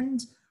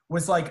weekend,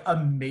 was like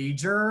a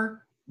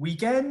major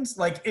weekend.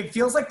 Like, it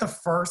feels like the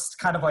first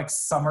kind of like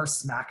summer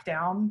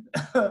smackdown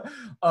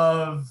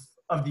of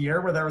the year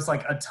where there was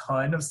like a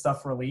ton of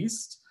stuff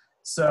released.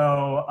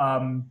 So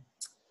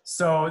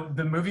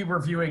the movie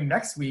we're viewing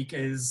next week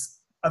is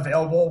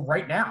available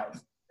right now.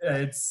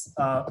 It's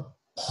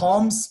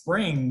Palm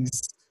Springs,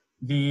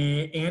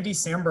 the Andy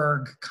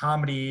Samberg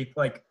comedy,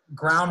 like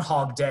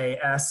Groundhog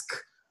Day-esque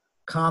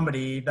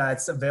comedy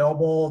that's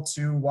available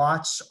to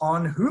watch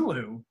on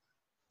Hulu.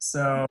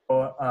 So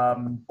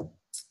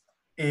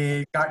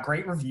it got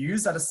great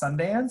reviews at a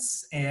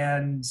Sundance,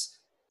 and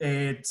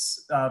it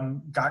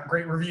got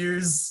great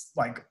reviews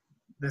like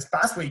this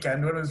past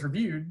weekend when it was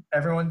reviewed.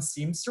 Everyone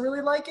seems to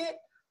really like it,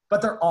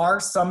 but there are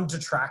some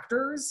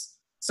detractors.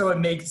 So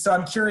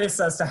I'm curious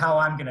as to how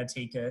I'm gonna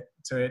take it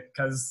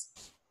because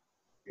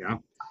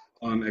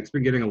it's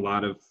been getting a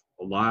lot of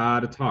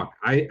talk.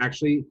 I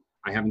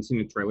haven't seen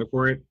a trailer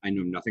for it. I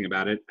know nothing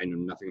about it. I know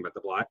nothing about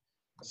the plot.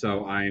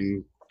 So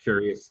I'm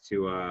curious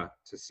to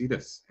see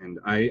this. And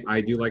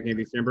I do like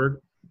Andy Samberg.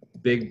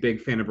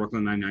 Big fan of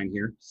Brooklyn Nine-Nine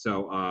here.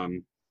 So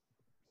I'm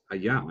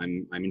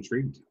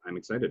intrigued. I'm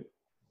excited.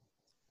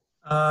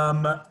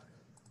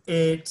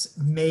 It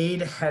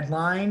made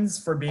headlines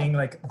for being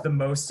like the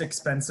most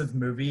expensive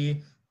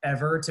movie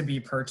ever to be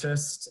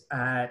purchased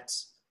at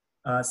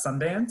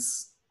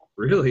Sundance.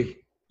 Really?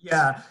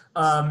 Yeah.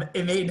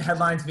 It made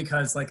headlines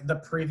because like the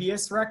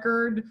previous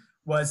record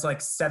was like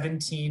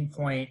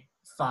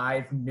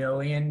 $17.5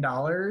 million,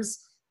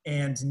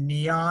 and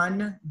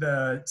Neon,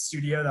 the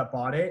studio that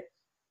bought it,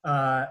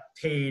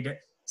 paid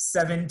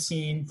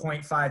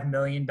 $17.5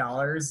 million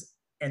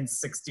and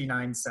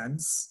 69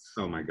 cents.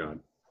 Oh my God.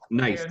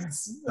 Nice.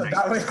 And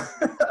that was,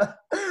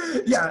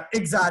 yeah,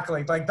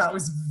 exactly. Like that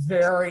was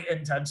very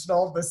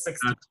intentional. The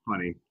 60. That's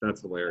funny.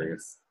 That's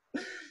hilarious.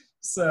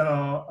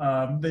 So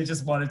they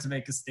just wanted to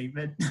make a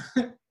statement.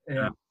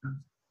 Yeah.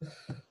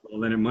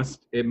 Well, then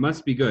it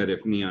must be good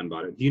if Neon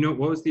bought it. Do you know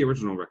what was the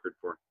original record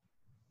for?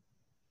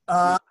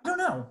 I don't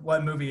know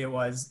what movie it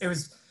was. It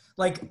was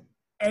like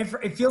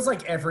it feels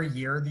like every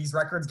year these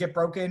records get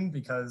broken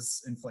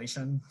because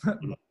inflation.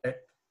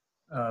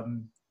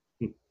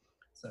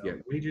 So Yeah,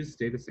 wages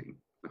stay the same.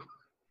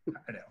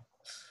 I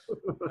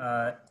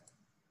know.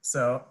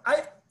 So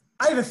I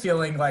have a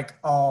feeling like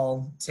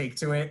I'll take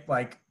to it.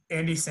 Like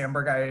Andy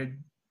Samberg, I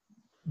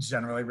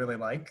generally really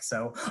like.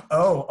 So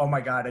oh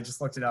my God, I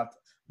just looked it up.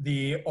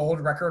 The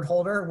old record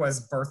holder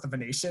was Birth of a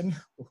Nation.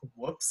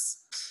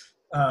 Whoops.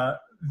 I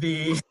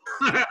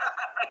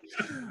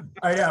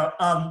know,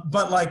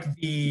 but like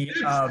the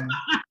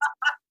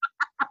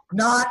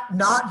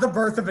not the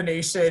Birth of a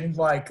Nation,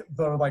 like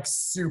the like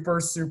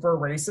super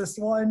racist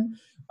one.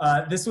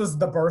 This was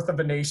the Birth of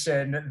a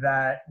Nation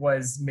that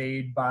was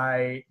made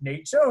by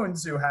Nate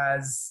Jones, who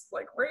has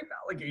like rape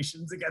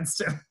allegations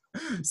against him.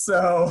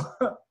 So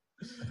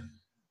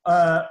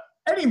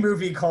any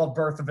movie called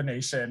Birth of a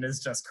Nation is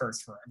just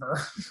cursed forever.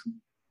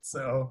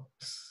 So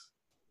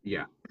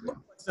yeah.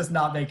 Let's just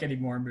not make any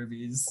more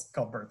movies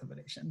called Birth of a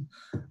Nation.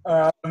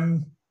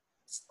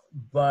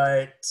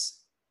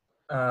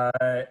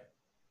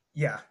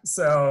 Yeah,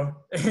 so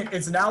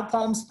it's now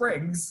Palm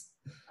Springs.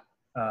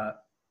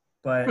 But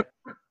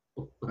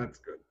that's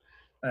good.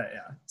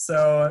 Yeah.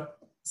 So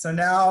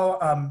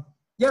now,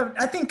 yeah,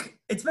 I think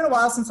it's been a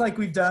while since like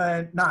we've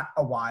done, not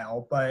a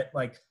while, but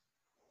like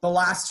the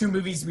last two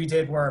movies we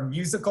did were a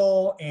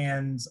musical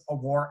and a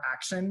war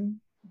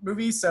action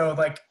movie. So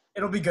like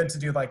it'll be good to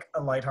do like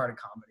a lighthearted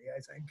comedy, I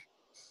think.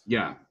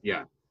 Yeah,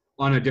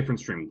 on a different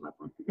streaming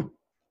platform.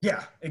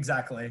 Yeah,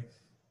 exactly.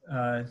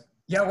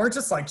 Yeah, we're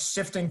just like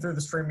shifting through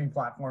the streaming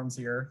platforms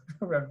here.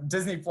 We have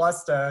Disney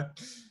Plus to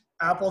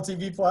Apple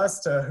TV Plus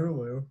to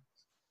Hulu.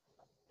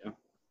 Yeah.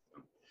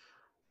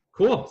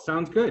 Cool.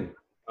 Sounds good.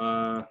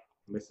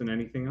 Missing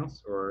anything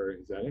else, or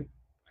is that it?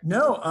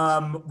 No.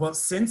 Well,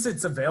 since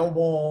it's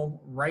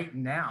available right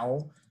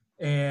now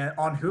and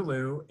on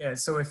Hulu,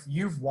 so if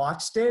you've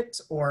watched it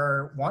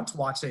or want to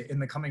watch it in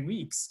the coming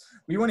weeks,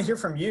 we want to hear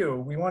from you.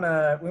 We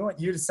want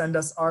you to send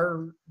us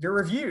your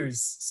reviews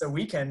so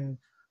we can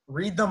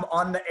read them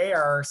on the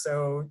air,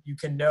 so you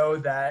can know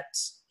that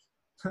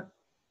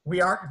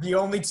we aren't the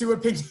only two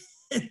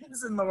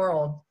opinions in the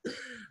world.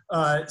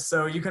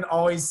 So you can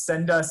always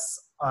send us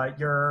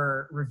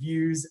your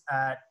reviews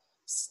at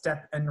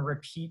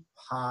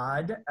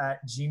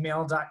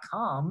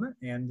stepandrepeatpod@gmail.com.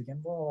 And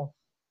again, we'll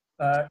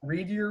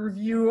read your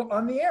review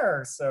on the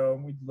air. So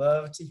we'd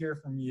love to hear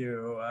from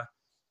you.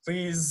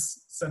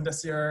 Please send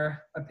us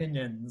your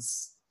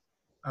opinions.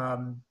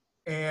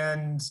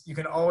 And you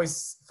can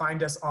always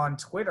find us on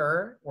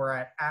Twitter. We're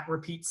at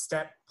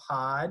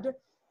 @RepeatStepPod,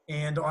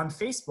 and on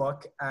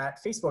Facebook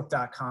at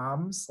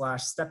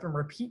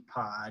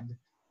facebook.com/stepandrepeatpod.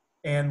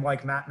 And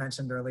like Matt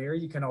mentioned earlier,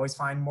 you can always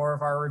find more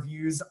of our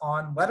reviews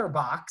on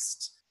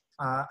Letterboxd.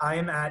 I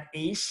am at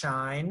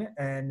ashine,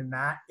 and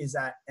Matt is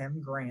at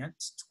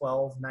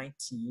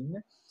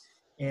mgrant1219.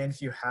 And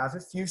if you have a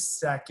few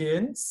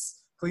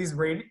seconds, please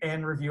rate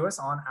and review us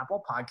on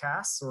Apple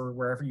Podcasts or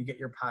wherever you get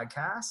your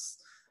podcasts,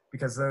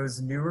 because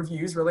those new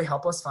reviews really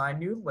help us find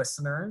new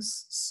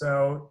listeners.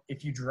 So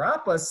if you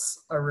drop us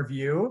a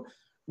review,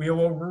 we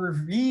will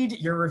read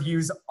your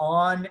reviews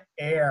on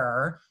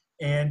air.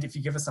 And if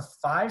you give us a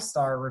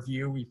 5-star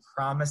review, we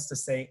promise to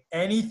say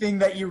anything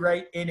that you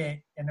write in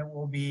it, and it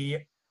will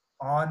be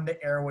on the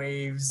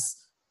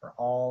airwaves for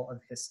all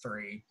of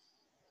history.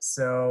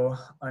 So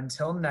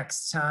until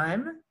next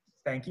time,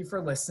 thank you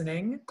for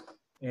listening.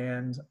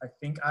 And I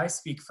think I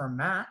speak for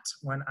Matt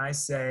when I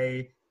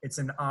say it's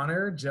an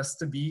honor just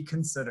to be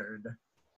considered.